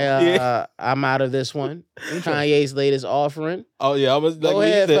interesting. I'm out of this one. Kanye's latest offering. Oh yeah, I was like, Go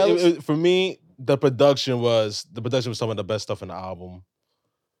ahead, for me, the production was some of the best stuff in the album.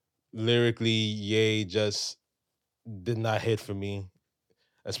 Lyrically, Ye just did not hit for me,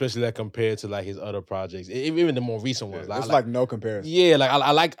 especially like compared to like his other projects, even the more recent ones. It's like no comparison. Yeah,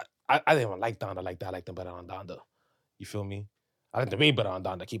 like I didn't even like Donda like that. I like them better on Donda. You feel me? I like the way better on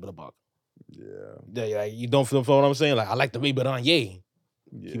Donda. Keep it a buck. Yeah. You don't feel what I'm saying? Like I like the way better on Ye.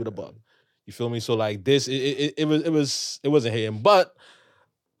 Keep it a buck. You feel me? So like this, it wasn't hitting, but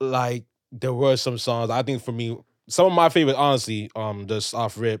like there were some songs. I think for me, some of my favorite, honestly, just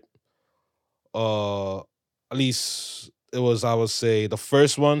off rip. At least it was, I would say, the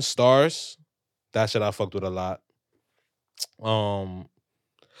first one, Stars. That shit I fucked with a lot.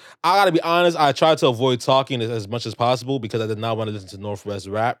 I gotta be honest, I tried to avoid talking as much as possible because I did not want to listen to Northwest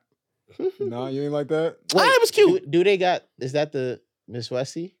rap. No, you ain't like that? Wait, it was cute. Do they got, is that the Miss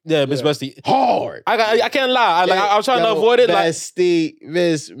Westie? Yeah, Miss Westie. Hard. I can't lie. I was trying to avoid it. Westie,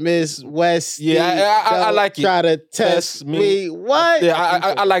 Miss Westie. Yeah, I like it. Try to test me. What?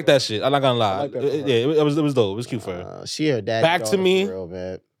 Yeah, I like that shit. I'm not gonna lie. like that it was dope. It was cute for her. She her dad. Back to me. For real,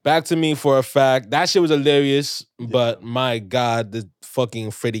 man. Back to me for a fact. That shit was hilarious, but my God, the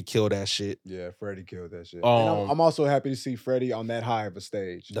fucking Freddie killed that shit. Yeah, Freddie killed that shit. And I'm also happy to see Freddie on that high of a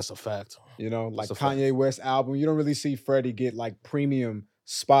stage. That's a fact. You know, like Kanye West album, you don't really see Freddie get like premium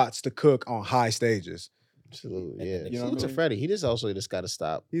spots to cook on high stages. Absolutely, yeah. You know what I mean? Freddie. He just got to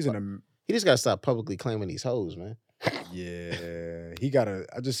stop. He just got to stop publicly claiming these hoes, man. Yeah, he gotta.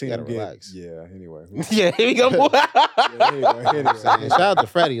 I just seen him relax. Yeah. Anyway. Yeah, here we go. Shout out to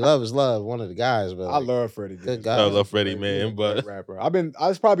Freddie. Love is love. One of the guys, but I love Freddie. Good guy. I love Freddie, man. But rapper. I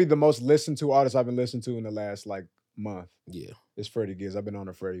was probably the most listened to artist I've been listening to in the last like month. Yeah, it's Freddie Gibbs. I've been on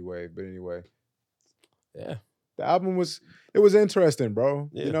a Freddie wave, but anyway. Yeah, the album was interesting,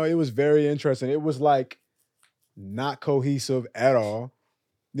 bro. Yeah. You know, it was very interesting. It was like not cohesive at all.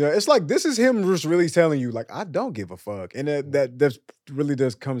 Yeah, it's like this is him just really telling you, like, I don't give a fuck. And that really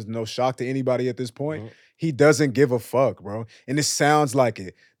does comes no shock to anybody at this point. Mm-hmm. He doesn't give a fuck, bro. And it sounds like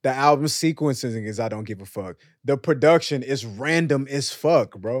it. The album sequencing is I don't give a fuck. The production is random as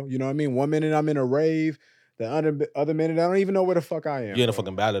fuck, bro. You know what I mean? 1 minute I'm in a rave. The other minute I don't even know where the fuck I am. You're in a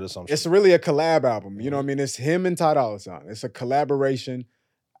fucking ballad or something. It's really a collab album. You know what I mean? It's him and Ty Dolla $ign. It's a collaboration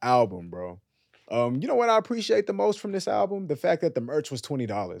album, bro. You know what I appreciate the most from this album? The fact that the merch was $20,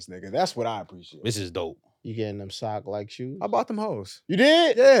 nigga. That's what I appreciate. This is dope. You getting them sock-like shoes? I bought them hoes. You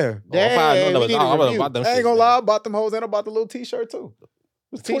did? Yeah. Damn, I ain't gonna lie, I bought them hoes and I bought the little t-shirt too.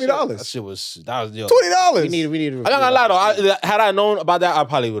 It was $20. That shit was $20. We need. I'm not gonna lie though. Had I known about that, I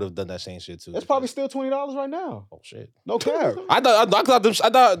probably would have done that same shit too. It's probably still $20 right now. Oh shit. No cap. I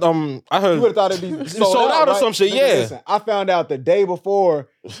heard you would have thought it'd be sold out or some shit. Yeah. Listen, I found out the day before,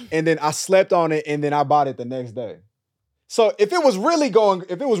 and then I slept on it, and then I bought it the next day. So if it was really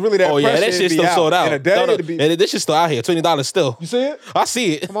that, that shit's still sold out. In a day, this shit's still out here. $20 still. You see it? I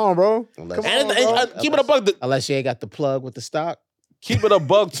see it. Come on, bro. Keep it a buck. Unless you ain't got the plug with the stock. Keep it a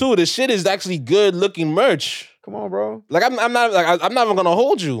buck too. The shit is actually good looking merch. Come on, bro. Like I'm not even gonna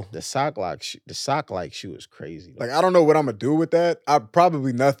hold you. The sock-like shoe is crazy. Like I don't know what I'm gonna do with that.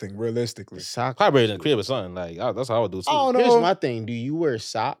 Probably nothing realistically. The sock probably in the crib or something. Like that's how I would do too. I don't know. Here's my thing. Do you wear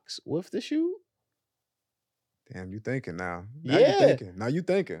socks with the shoe? Damn, you thinking now. Now you Yeah. thinking. Now you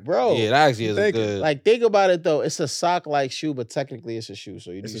thinking. Bro. Yeah, that actually you is think it. good. Like, think about it though. It's a sock-like shoe, but technically it's a shoe.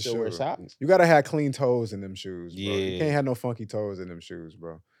 So you It's do a still wear shoe. socks? You gotta have clean toes in them shoes, bro. You Yeah. can't have no funky toes in them shoes,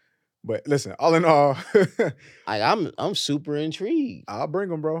 bro. But listen, all in all, I'm super intrigued. I'll bring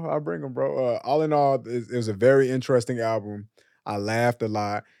them, bro. I'll bring them, bro. All in all, it was a very interesting album. I laughed a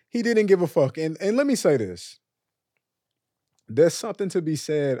lot. He didn't give a fuck. And let me say this. There's something to be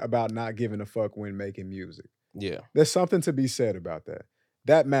said about not giving a fuck when making music. Yeah. There's something to be said about that.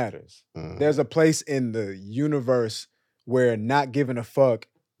 That matters. There's a place in the universe where not giving a fuck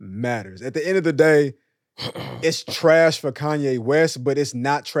matters. At the end of the day, it's trash for Kanye West, but it's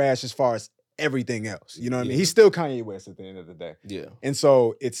not trash as far as everything else. You know what I mean? He's still Kanye West at the end of the day. Yeah. And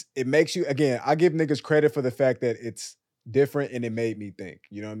so it makes you, again, I give niggas credit for the fact that it's different and it made me think.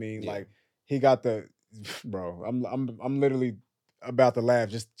 You know what I mean? Yeah. Like he got the bro, I'm literally about to laugh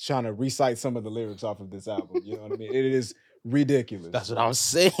just trying to recite some of the lyrics off of this album. You know what I mean? It is ridiculous. That's what I'm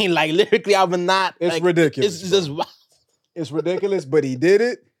saying. Like lyrically, I'm not. It's like, ridiculous. It's just it's ridiculous, but he did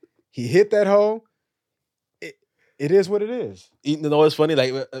it. He hit that hole. It is what it is. You know, it's funny.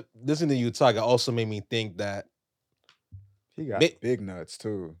 Like listening to you talk, it also made me think that He got big nuts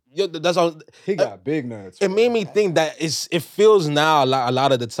too. That's all. He got big nuts. It made me think that it feels now a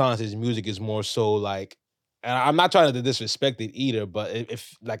lot of the times his music is more so like, and I'm not trying to disrespect it either, but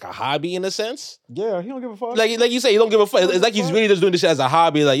if like a hobby in a sense. Yeah, he don't give a fuck. Like you say, he don't give a fuck. It's like he's really just doing this shit as a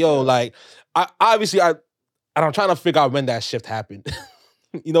hobby. Like yo, like I'm trying to figure out when that shift happened.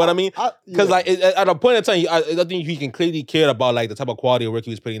 You know what I mean? Because like at a point in time, I think he can clearly care about like the type of quality of work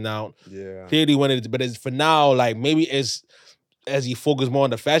he was putting out. Yeah. Clearly wanted it, but it's for now, like maybe it's as he focused more on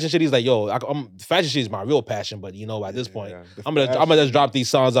the fashion shit, he's like, yo, fashion shit is my real passion. But you know, at this point, I'm gonna just drop these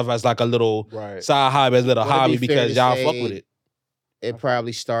songs off as like a little side hobby, as a little hobby because y'all fuck with it. It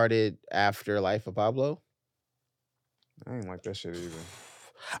probably started after Life of Pablo. I ain't like that shit either.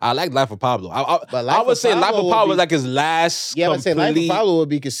 I like Life of Pablo. But I would say Life of Pablo was like his last. Yeah, I would say Life of Pablo would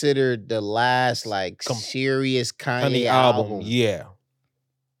be considered the last like serious Kanye album. Yeah,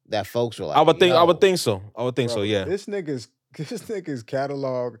 that folks were like. I would think so. Yeah. This nigga's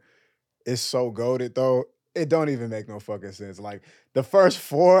catalog is so goated though. It don't even make no fucking sense. Like the first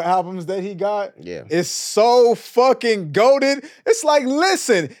 4 albums that he got, is so fucking goated. It's like,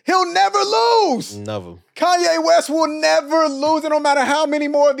 listen, he'll never lose. Never. Kanye West will never lose. It no matter how many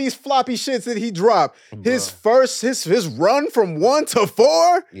more of these floppy shits that he dropped. His run from 1 to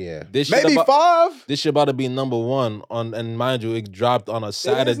 4, maybe 5. This shit about to be number 1 on, and mind you, it dropped on a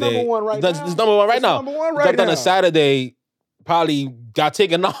Saturday. It's number 1 right now. It's number 1 right now. Number 1 right dropped now. On a Saturday, probably got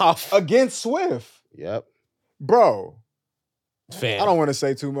taken off against Swift. Yep. Bro, Fan. I don't want to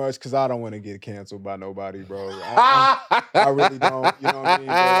say too much because I don't want to get canceled by nobody, bro. I really don't. You know what I mean?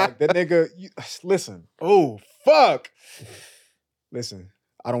 Bro? Like, that nigga, listen. Oh, fuck. Listen,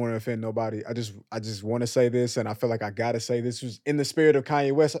 I don't want to offend nobody. I just want to say this, and I feel like I got to say this was in the spirit of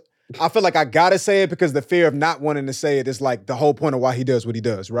Kanye West. I feel like I got to say it because the fear of not wanting to say it is like the whole point of why he does what he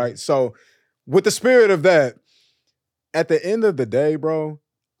does, right? So with the spirit of that, at the end of the day, bro,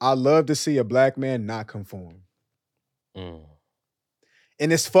 I love to see a black man not conform.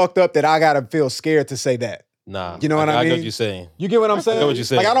 And it's fucked up that I gotta feel scared to say that. Nah, you know what I mean? I get what you're saying. You get what I'm saying? I get what you're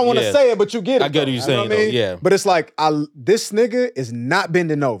saying. Like I don't want to say it, but you get it. I get what you're saying. Know what I mean? Yeah, but it's like this nigga is not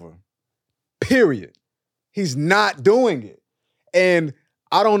bending over. Period. He's not doing it, and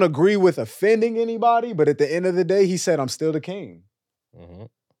I don't agree with offending anybody. But at the end of the day, he said, "I'm still the king." Mm-hmm.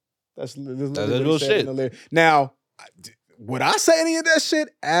 That's real shit. Now, would I say any of that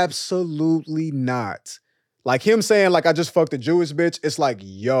shit? Absolutely not. Like him saying, like, I just fucked a Jewish bitch. It's like,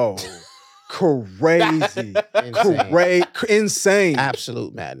 yo, crazy. Insane.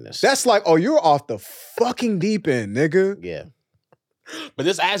 Absolute madness. That's like, oh, you're off the fucking deep end, nigga. Yeah. But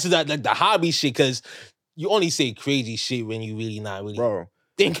this adds to that, like the hobby shit, because you only say crazy shit when you really not really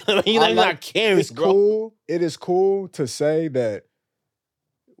thinking. You're not caring, it's bro. Cool. It is cool to say that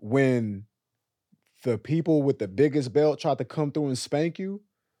when the people with the biggest belt tried to come through and spank you,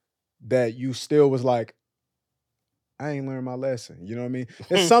 that you still was like, I ain't learned my lesson. You know what I mean?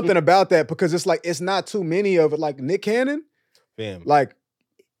 There's something about that because it's like, it's not too many of it. Like Nick Cannon, like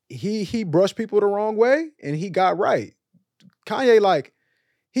he brushed people the wrong way and he got right. Kanye, like,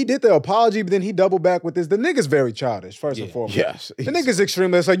 he did the apology, but then he doubled back with this. The nigga's very childish, first and foremost. Yes. The nigga's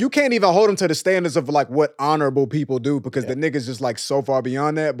extremely, it's like, you can't even hold him to the standards of like what honorable people do because the nigga's just like so far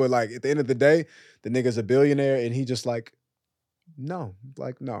beyond that. But like at the end of the day, the nigga's a billionaire and he just like, no,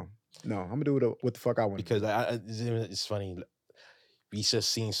 I'm gonna do what the fuck I want. Because it's funny. we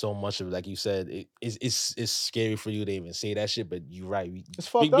just seen so much of it. Like you said, it's scary for you to even say that shit, but you're right. It's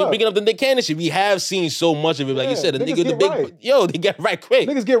fucked up. Picking up the Nick Cannon shit, we have seen so much of it. Like you said, the niggas nigga, the get big, right. yo, they get right quick.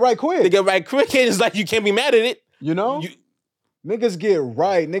 Niggas get right quick. They get right quick, and it's like you can't be mad at it. You know? Niggas get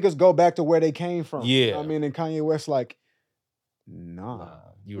right. Niggas go back to where they came from. Yeah. You know what I mean, and Kanye West like, nah.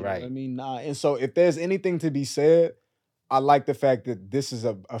 You're You right. know what I mean, nah. And so if there's anything to be said, I like the fact that this is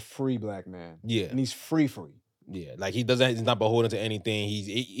a free black man. Yeah. And he's free. Yeah, like he's not beholden to anything.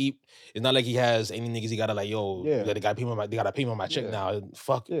 He it's not like he has any niggas he gotta like, yo, they gotta pay me on my check now.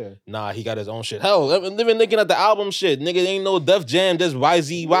 Fuck. Yeah. Nah, he got his own shit. Hell, I'm even looking at the album shit. Nigga, ain't no Def Jam, just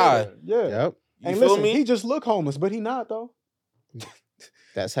YZY. Yeah. Yep. You And feel listen, me? he just look homeless, but he not though.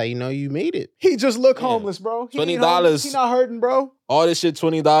 That's how you know you made it. He just look homeless, bro. He ain't $20. homeless. He not hurting, bro. All this shit,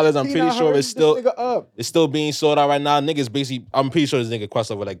 $20. I'm He pretty not sure hurting. it's still This nigga up. it's still being sold out right now. Niggas basically, I'm pretty sure this nigga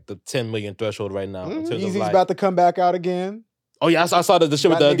crossed over like the 10 million threshold right now. In terms of Yeezy's like, about to come back out again. oh yeah, I saw the shit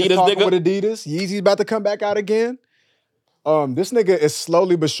with the Got niggas Adidas talking nigga. with Adidas. Yeezy's about to come back out again. This nigga is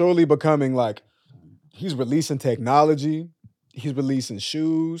slowly but surely becoming like, he's releasing technology. He's releasing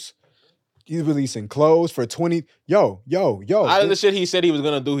shoes. He's releasing clothes for 20. Yo. Out of the shit he said he was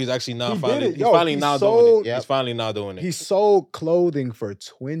gonna do, he's actually now He did finally. it. He's Yo, finally he now sold- doing it. Yep. He's finally now doing it. He sold clothing for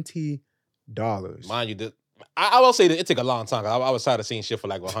 $20. Mind you, I will say that it took a long time. I was tired of seeing shit for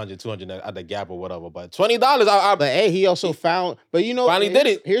like 100, 200 at the Gap or whatever. But $20, But hey, he also found. But you know, finally did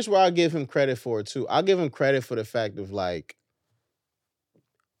it. Here's where I'll give him credit for it too. I'll give him credit for the fact of like,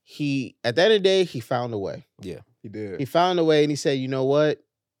 he at the end of the day he found a way. Yeah, He did. He found a way, and he said, you know what?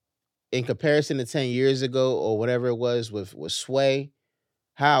 In comparison to 10 years ago or whatever it was with Sway,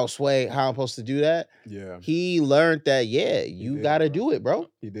 how I'm supposed to do that? Yeah. He learned that, you did, got to bro. do it, bro.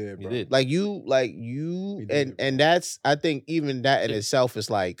 He did, he bro. did. Like you, He did, and that's, I think even that in itself is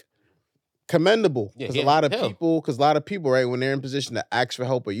like commendable. Yeah, Because yeah, a lot of hell. people, right, when they're in position to ask for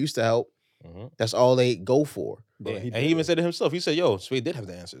help or used to help, Mhm. that's all they go for. Bro, Yeah. he And did he even it. said it himself. He said, "Yo, Sway did have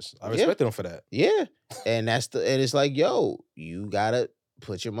the answers. I Yeah. respected him for that." Yeah. And and it's like, yo, you gotta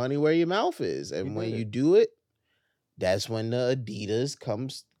put your money where your mouth is. And He when did it. you do it, that's when the Adidas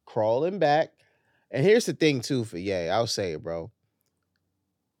comes crawling back. And here's the thing too for Ye, I'll say it, bro.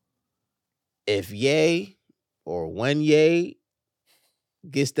 If Ye or when Ye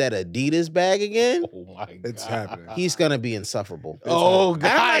gets that Adidas bag again, Oh my god, It's happening. he's gonna be insufferable. Oh And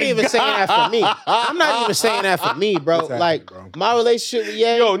god, I'm not even saying that for me. I'm not even saying that for me, bro. It's happening, Like bro. my relationship with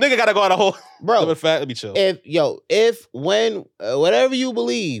Ye, Yo, nigga gotta go on a whole. bro. Let me chill. if when whatever you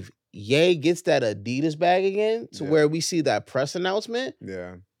believe, Ye gets that Adidas bag again to Yeah. where we see that press announcement,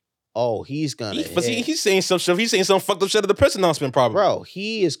 Yeah. oh, he's gonna But see, hit. he's saying some stuff. He's saying some fucked up shit at the press announcement, probably. Bro,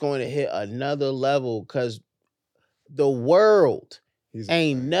 he is going to hit another level because the world He's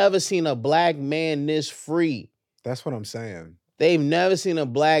ain't insane. never seen a black man this free. That's what I'm saying. They've never seen a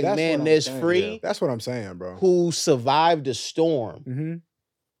black That's man what I'm this saying. free That's what I'm saying, bro. who survived the storm. Mm-hmm.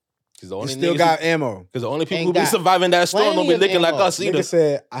 Because the He only still niggas got ammo. Because the only people Ain't who be got surviving that storm don't be plenty of looking like ammo. us either. Nigga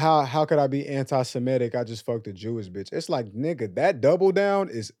said, how could I be anti-Semitic? I just fucked a Jewish bitch. It's like, nigga, that double down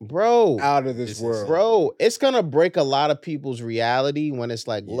is Bro, out of this It's world. bro, it's gonna break a lot of people's reality when it's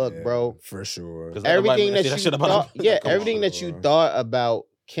like, look, Yeah, bro, for sure. 'Cause everybody everything that say you shit about thought, him. yeah, Come on, everything that you bro. thought about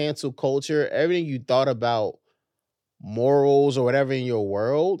cancel culture, everything you thought about morals or whatever in your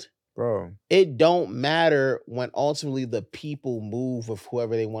world, Bro, it don't matter when ultimately the people move with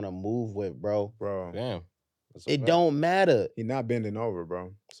whoever they want to move with, bro. Damn. That's a It fact. don't matter. he not bending over,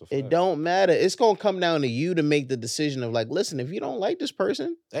 bro. That's a It fact. don't matter. It's gonna come down to you to make the decision of like, listen, if you don't like this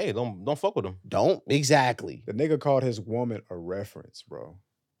person, Hey, don't fuck with him. don't. Exactly. The nigga called his woman a reference, bro.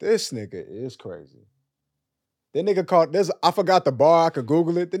 This nigga is crazy. The nigga called, I forgot the bar, I could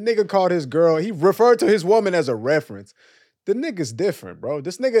Google it. The nigga called his girl, he referred to his woman as a reference. The nigga's different, bro.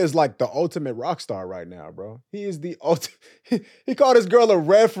 This nigga is like the ultimate rock star right now, bro. He is the ultimate, he called his girl a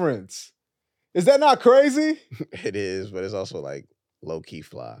reference. Is that not crazy? It is, but it's also like low key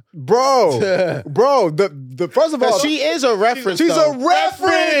fly. Bro, bro, the first of all, She is a reference. she's though. a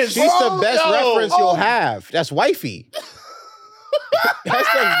reference. She's the bro. best Yo, reference you'll have. That's wifey.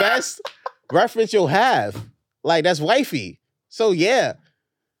 That's the best reference you'll have. Like, that's wifey. So yeah,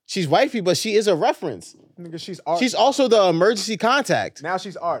 she's wifey, but she is a reference. Nigga, she's art. She's also the emergency contact. now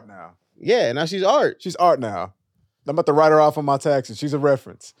she's art now. Yeah, now she's art. She's art now. I'm about to write her off on my taxes. She's a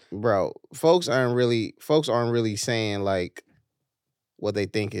reference. Bro, folks aren't really saying like what they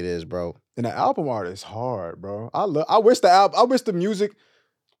think it is, bro. And the album art is hard, bro. I wish the music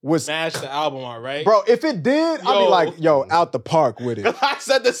was Smash the album art, right? bro. If it did, I'd be Yo. like, yo, out the park with it. I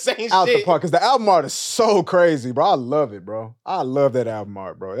said the same Out shit. the park. Because the album art is so crazy, bro. I love it, bro. I love that album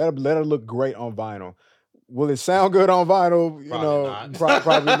art, bro. Let her look great on vinyl. will it sound good on vinyl?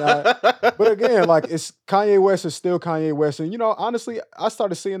 Probably not. But again, like it's Kanye West is still Kanye West, and honestly, I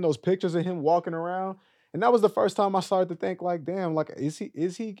started seeing those pictures of him walking around, and that was the first time I started to think, like, damn, like is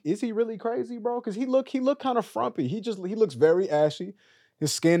he really crazy, bro? Because he look kind of frumpy. He looks very ashy.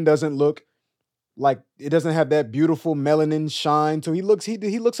 His skin doesn't look like it doesn't have that beautiful melanin shine to. He looks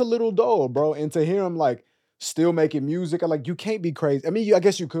a little dull, bro. And to hear him like still making music, like you can't be crazy. I mean, I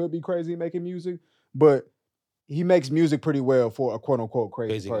guess you could be crazy making music, but he makes music pretty well for a quote unquote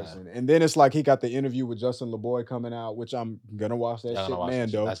crazy person. And then it's like he got the interview with Justin LeBoy coming out, which I'm gonna watch that shit, man.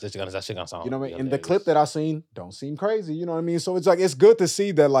 Though that shit gonna sound. You know what I mean? And the clip that I seen don't seem crazy. You know what I mean? So it's like it's good to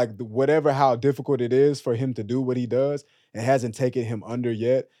see that like whatever how difficult it is for him to do what he does, it hasn't taken him under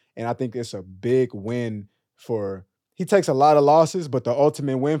yet. And I think it's a big win for. He takes a lot of losses, but the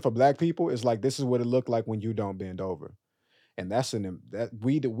ultimate win for Black people is like this is what it looked like when you don't bend over, and that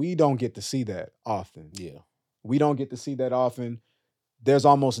we don't get to see that often. Yeah. We don't get to see that often. There's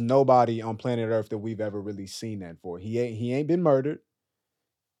almost nobody on planet Earth that we've ever really seen that for. He ain't been murdered.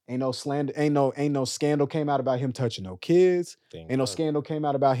 Ain't no slander. Ain't no scandal came out about him touching no kids. Ain't no scandal came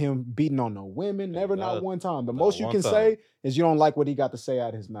out about him beating on no women. Never, not one time. The most you can say is you don't like what he got to say out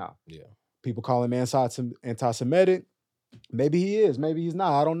of his mouth. Yeah. People call him anti-Semitic. Maybe he is. Maybe he's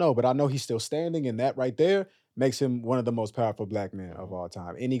not. I don't know. But I know he's still standing, and that right there makes him one of the most powerful Black men of all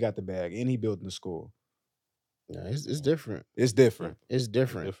time. And he got the bag. And he built the school. Yeah, it's different. It's different. It's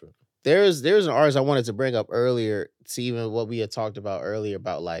different. There's an artist I wanted to bring up earlier, to even what we had talked about earlier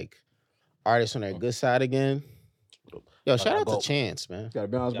about like artists on their good side again. Yo, shout out to Chance, man. Gotta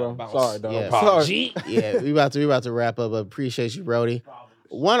be honest, bro. Sorry, dog. Yeah. Sorry. Yeah, we about to wrap up. But appreciate you, Brody.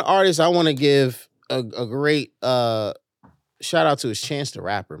 One artist I want to give a great shout out to is Chance the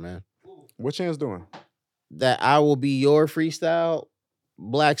Rapper, man. What Chance doing? That I Will Be Your freestyle,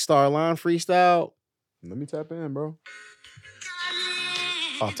 Black Star Line freestyle. Let me tap in, bro.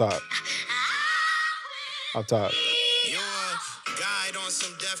 Off top. Off top. You're a guide on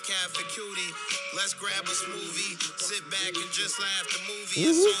some Def Cab for Cutie. Let's grab a smoothie, sit back and just laugh. The movie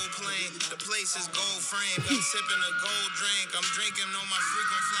is so plain. The place is gold frame. I'm sipping a gold drink. I'm drinking on my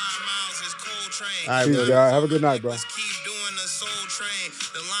frequent flyer miles. It's cold train. All right, Peace, guys. Have a good night, bro. Keep doing the soul train.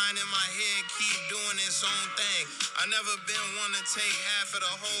 The line in my head keep doing its own thing. I never been one to take half of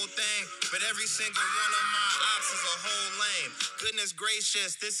the whole thing, but every single one of my ops is a whole lane. Goodness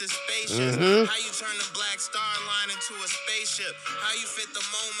gracious, this is spacious. How you turn the Black Star Line into a spaceship? How you fit the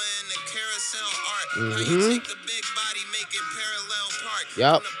MoMA in the carousel art? How you take the big body, make it parallel park?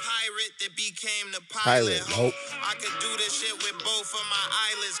 Yep. I'm the pirate that became the Pilot. pilot. Hope I could do this shit with both of my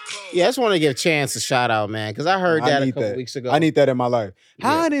eyelids closed. Yeah, I just want to give Chance a shout out, man, because I heard that a couple weeks ago. I need that in my life.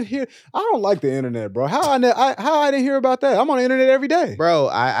 I didn't hear. I don't like the internet, bro. How I didn't hear about that? I'm on the internet every day, bro.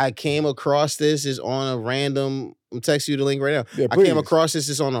 I came across this is on a random. I'm texting you the link right now. Yeah, I came across this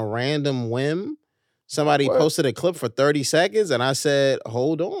is on a random whim. Somebody posted a clip for 30 seconds, and I said,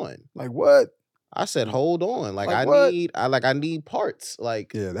 "Hold on." Like what? I said, "Hold on." Like I need parts.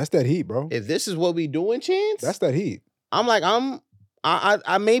 Like yeah, that's that heat, bro. If this is what we doing, Chance, that's that heat. I'm like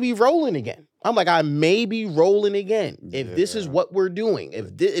I may be rolling again. I'm like, I may be rolling again. If this is what we're doing,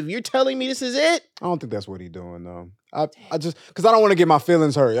 if you're telling me this is it, I don't think that's what he's doing though. I just because I don't want to get my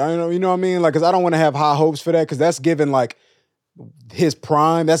feelings hurt. You know what I mean? Like, because I don't want to have high hopes for that. Because that's giving like his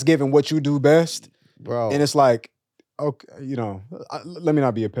prime. That's giving what you do best, bro. And it's like, okay, let me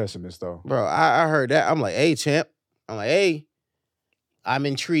not be a pessimist though, bro. I heard that. I'm like, hey, champ. I'm like, hey, I'm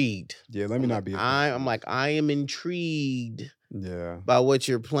intrigued. Yeah, let me not be. I'm like, I am intrigued. Yeah. By what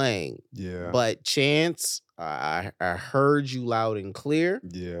you're playing. Yeah. But Chance, I heard you loud and clear.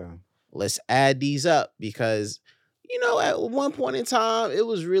 Yeah. Let's add these up because, at one point in time, it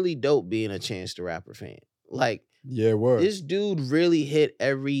was really dope being a Chance the Rapper fan. Like, yeah, it was. This dude really hit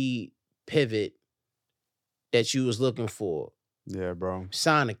every pivot that you was looking for. Yeah, bro.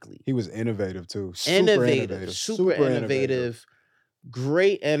 Sonically. He was innovative too. Super innovative.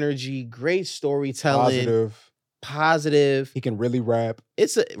 Great energy, great storytelling. Positive. He can really rap.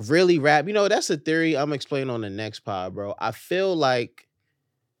 It's a really rap. That's a theory I'm explaining on the next pod, bro. I feel like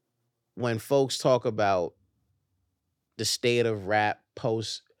when folks talk about the state of rap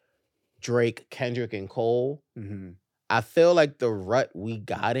post Drake, Kendrick, and Cole, I feel like the rut we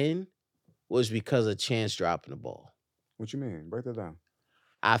got in was because of Chance dropping the ball. What you mean? Break that down.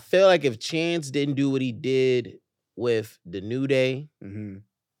 I feel like if Chance didn't do what he did with the New Day,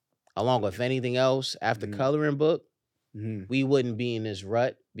 along with anything else after Coloring Book, we wouldn't be in this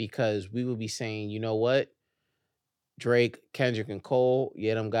rut because we would be saying, you know what? Drake, Kendrick, and Cole,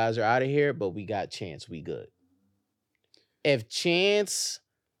 yeah, them guys are out of here, but we got Chance. We good. If Chance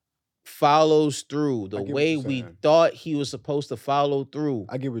follows through the I get what way you're we saying. thought he was supposed to follow through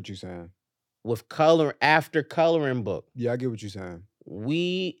I get what you're saying. with color after coloring book. Yeah, I get what you're saying.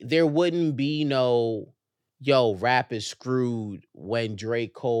 There wouldn't be no rap is screwed when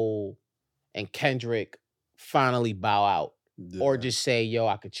Drake, Cole, and Kendrick finally bow out or Yeah. just say,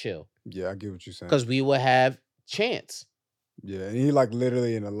 I could chill. Yeah, I get what you're saying. Because we would have Chance. Yeah, and he like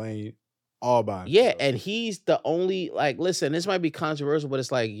literally in a lane all by himself. Yeah, and he's the only, like, listen, this might be controversial, but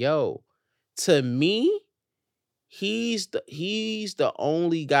it's like, to me, he's the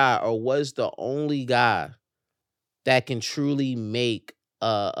only guy, or was the only guy, that can truly make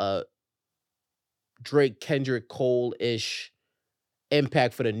a Drake, Kendrick, Cole-ish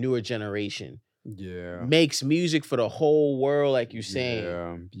impact for the newer generation. Yeah. Makes music for the whole world, like you're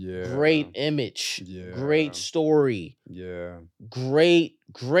saying. Yeah. Great image. Yeah. Great story. Yeah. Great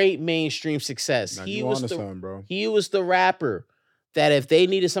mainstream success. Now, He you was onto something, bro. He was the rapper that if they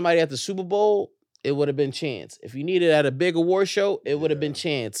needed somebody at the Super Bowl, it would have been Chance. If you needed at a big award show, it would have been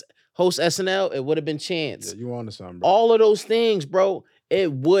Chance. Host SNL, it would have been Chance. Yeah, you onto something, bro. All of those things, bro,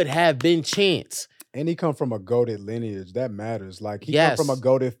 it would have been Chance. And he come from a goated lineage. That matters. Like, he Yes. come from a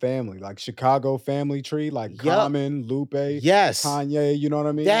goated family. Like, Chicago family tree. Like, Common, Lupe, Yes. Kanye. You know what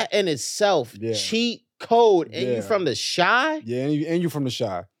I mean? That in itself, Yeah. cheat code. And Yeah. you from the Shy? Yeah, and you from the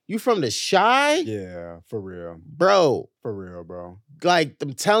Shy. You from the Shy? Yeah, for real. Bro. For real, bro. Like,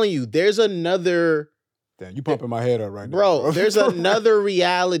 I'm telling you, there's another... Damn, you pumping my head up right now. Bro, there's another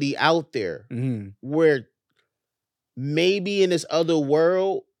reality out there where maybe in this other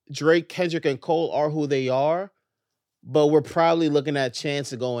world, Drake, Kendrick, and Cole are who they are, but we're probably looking at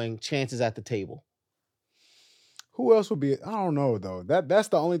Chance and going, Chance is at the table. Who else would be? I don't know, though. That's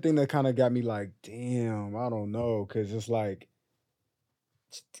the only thing that kind of got me like, damn, I don't know. Because it's like...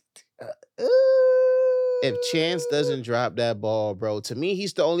 If Chance doesn't drop that ball, bro, to me,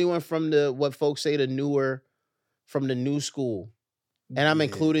 he's the only one from what folks say from the new school. And I'm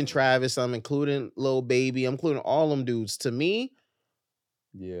including Travis, I'm including Lil Baby, I'm including all them dudes. To me,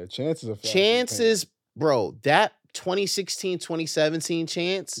 yeah, Chance is a flash. Chance is, bro, that 2016, 2017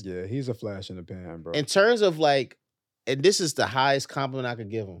 Chance. Yeah, he's a flash in the pan, bro. In terms of like, and this is the highest compliment I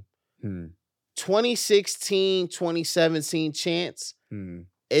could give him. 2016, 2017 Chance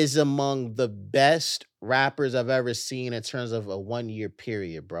is among the best rappers I've ever seen in terms of a 1 year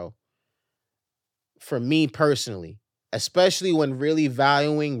period, bro. For me personally, especially when really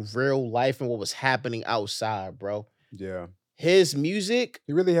valuing real life and what was happening outside, bro. Yeah. His music...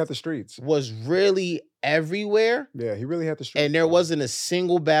 He really had the streets. ...was really everywhere. Yeah, he really had the streets. And there wasn't a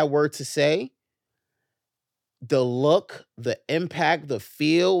single bad word to say. The look, the impact, the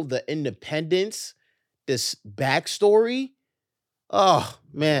feel, the independence, this backstory. Oh,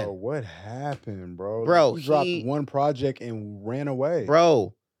 man. Bro, what happened, bro? Bro, he dropped one project and ran away.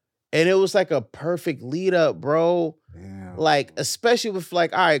 Bro. And it was like a perfect lead up, bro. Damn. Like, especially with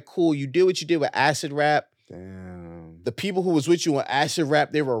like, all right, cool. You did what you did with acid rap. Damn. The people who was with you on acid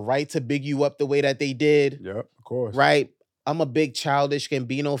rap, they were right to big you up the way that they did. Yep, of course. Right? I'm a big Childish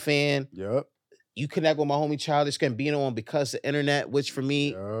Gambino fan. Yep. You connect with my homie Childish Gambino on Because the Internet, which for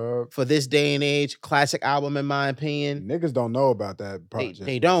me, yep. for this day and age, classic album in my opinion. Niggas don't know about that project.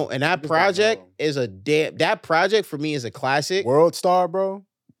 They don't. And that project is that project for me is a classic. World Star, bro.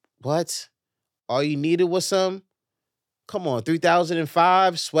 What? All you needed was some? Come on,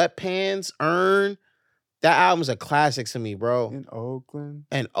 3005, Sweatpants, Earn. That album's a classic to me, bro. In Oakland.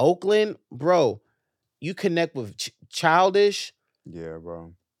 And Oakland, bro, you connect with Childish. Yeah,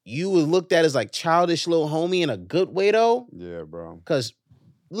 bro. You were looked at as like Childish little homie in a good way, though. Yeah, bro. Because,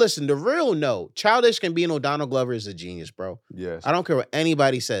 listen, the real Childish Gambino, Donald Glover is a genius, bro. Yes. I don't care what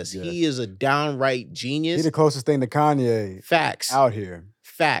anybody says. Yes. He is a downright genius. He's the closest thing to Kanye. Facts. Out here.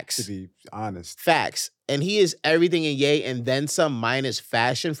 Facts. To be honest. Facts. And he is everything in Ye and then some minus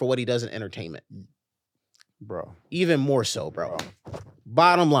fashion for what he does in entertainment. Bro. Even more so, bro.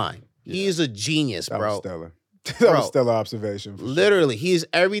 Bottom line. Yeah. He is a genius, that bro. Was stellar. That was stellar observation. Literally, sure. He's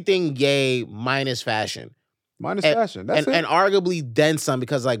everything Ye minus fashion. Minus fashion. That's it. And arguably then some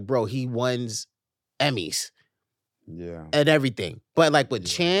because, like, bro, he wins Emmys. Yeah. And everything. But, like, with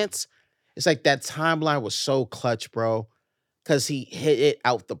Chance, it's like that timeline was so clutch, bro. Because he hit it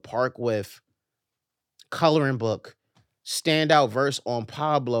out the park with Coloring Book, standout verse on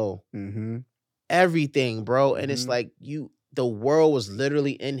Pablo, everything, bro. And it's like the world was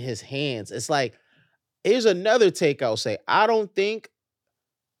literally in his hands. It's like, here's another take I'll say. I don't think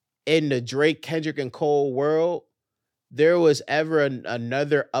in the Drake, Kendrick, and Cole world, there was ever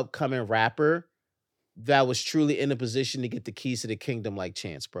another upcoming rapper that was truly in a position to get the keys to the kingdom like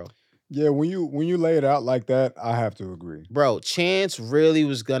Chance, bro. Yeah, when you lay it out like that, I have to agree. Bro, Chance really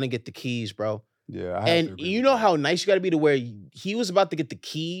was gonna get the keys, bro. Yeah, I have to And agree you with know that. how nice you gotta be to where he was about to get the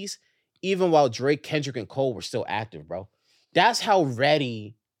keys, even while Drake, Kendrick, and Cole were still active, bro. That's how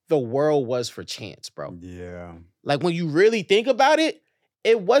ready the world was for Chance, bro. Yeah. Like when you really think about it,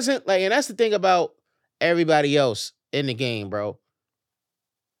 it wasn't like, and that's the thing about everybody else in the game, bro.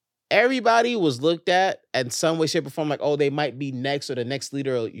 Everybody was looked at in some way, shape, or form, like, oh, they might be next or the next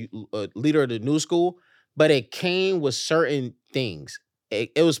leader of the new school, but it came with certain things.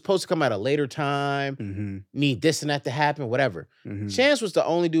 It was supposed to come at a later time, Mm-hmm. need this and that to happen, whatever. Mm-hmm. Chance was the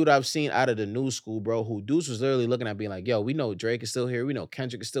only dude I've seen out of the new school, bro, who dudes was literally looking at being like, yo, we know Drake is still here. We know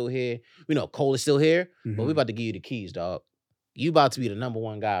Kendrick is still here. We know Cole is still here, but we Mhm. about to give you the keys, dog. You about to be the number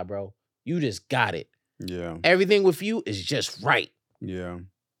one guy, bro. You just got it. Yeah. Everything with you is just right. Yeah.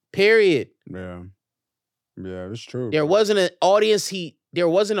 Period. Yeah. Yeah, it's true. There bro. wasn't an audience. There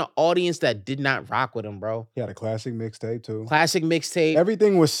wasn't an audience that did not rock with him, bro. He had a classic mixtape too. Classic mixtape,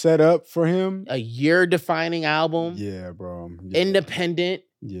 Everything was set up for him. a year-defining album, Yeah, bro. Yeah. independent,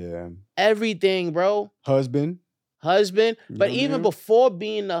 Yeah. everything, bro. Husband. Husband, You but know what I even mean? before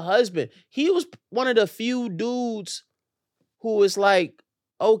being the husband, he was one of the few dudes who was like,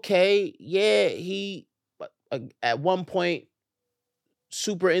 okay, yeah, he at one point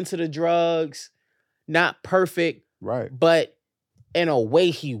super into the drugs, not perfect, Right. but in a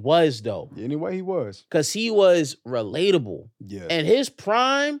way he was though. Anyway, he was. Because he was relatable. Yes. And his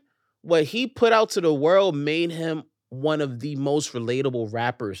prime, what he put out to the world made him one of the most relatable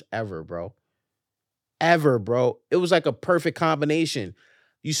rappers ever, bro. Ever, bro. It was like a perfect combination.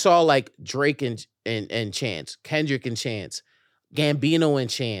 You saw like Drake and Chance, Kendrick and Chance, Gambino and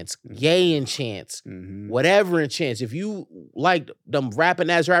Chance, Ye and Chance, Mhm. whatever in Chance. If you liked them rapping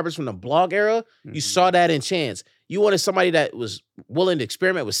ass rappers from the blog era, you saw that in Chance. You wanted somebody that was willing to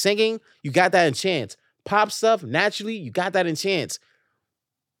experiment with singing, you got that in Chance. Pop stuff, naturally, you got that in Chance.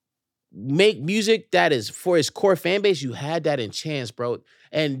 Make music that is for his core fan base, you had that in Chance, bro.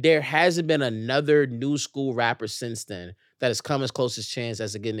 And there hasn't been another new school rapper since then that has come as close as Chance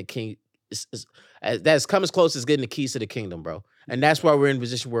as to getting the king. That's come as close as getting the keys to the kingdom, bro. And that's why we're in the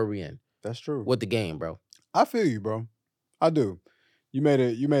position where we're in That's true. with the game, bro. I feel you, bro. I do. You made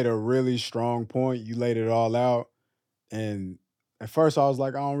a really strong point. You laid it all out. And at first I was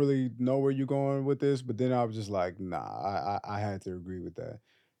like, I don't really know where you're going with this, but then I was just like, nah, I had to agree with that.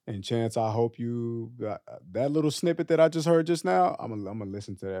 And Chance, I hope you that little snippet that I just heard just now, I'm gonna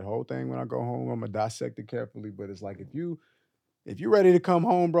listen to that whole thing when I go home. I'm gonna dissect it carefully. But it's like if you ready to come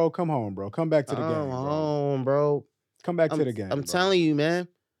home, bro, come home, bro. Come back to the game, bro. Home, bro. Come back to the game. I'm bro. telling you, man.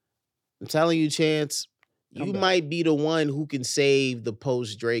 I'm telling you, Chance. Come You back. might be the one who can save the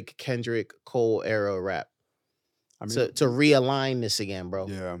post Drake, Kendrick, Cole era rap. I mean, to realign this again, bro.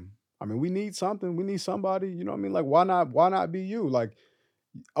 yeah. I mean, we need something. We need somebody. You know what I mean? Like, why not be you? Like,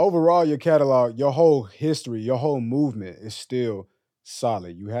 overall, your catalog, your whole history, your whole movement is still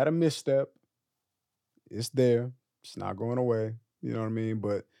solid. You had a misstep. It's there. It's not going away. You know what I mean?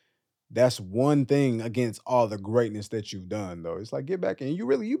 But that's one thing against all the greatness that you've done, though. It's like, get back in.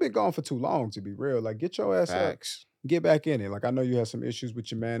 You've been gone for too long, to be real. Like, get your ass up. Facts. Get back in it. Like, I know you had some issues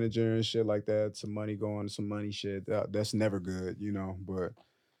with your manager and shit like that. Some money going, some money shit. That's never good, you know. But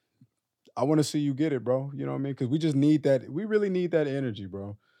I want to see you get it, bro. You know what I mean? Because we just need that. We really need that energy,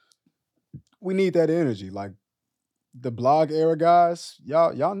 bro. We need that energy. Like the blog era guys,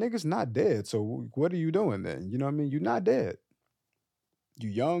 y'all niggas not dead. So what are you doing then? You know what I mean? You're not dead. You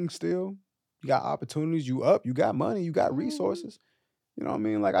young still. You got opportunities. You up. You got money. You got resources. You know what I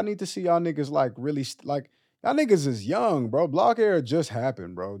mean? Like I need to see y'all niggas like really like y'all niggas is young, bro. Blog era just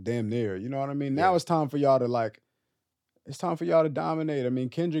happened, bro. Damn near. You know what I mean? Now it's time for y'all to like. It's time for y'all to dominate. I mean,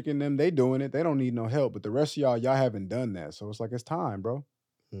 Kendrick and them, they doing it. They don't need no help. But the rest of y'all haven't done that. So it's like it's time, bro.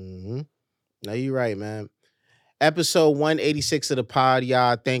 Mm-hmm. No, you're right, man. Episode 186 of the pod,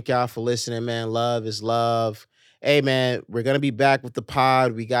 y'all. Thank y'all for listening, man. Love is love. Hey, man, we're going to be back with the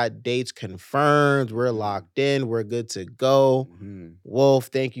pod. We got dates confirmed. We're locked in. We're good to go. Mm-hmm. Wolf,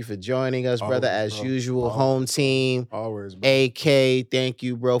 thank you for joining us, brother, Always, as bro. usual. Always. Home team. Always, bro. AK, thank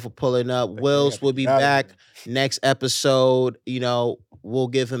you, bro, for pulling up. Wills will be back next episode. You know, we'll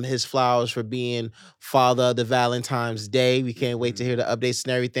give him his flowers for being father of the Valentine's Day. We can't wait to hear the updates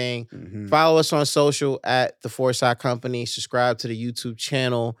and everything. Mm-hmm. Follow us on social at The Foresight Company. Subscribe to the YouTube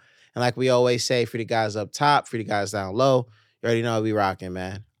channel. And like we always say, for the guys up top, for the guys down low, you already know we rocking,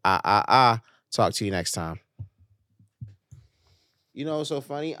 man. Talk to you next time. You know what's so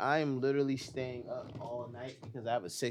funny? I am literally staying up all night because I have a 6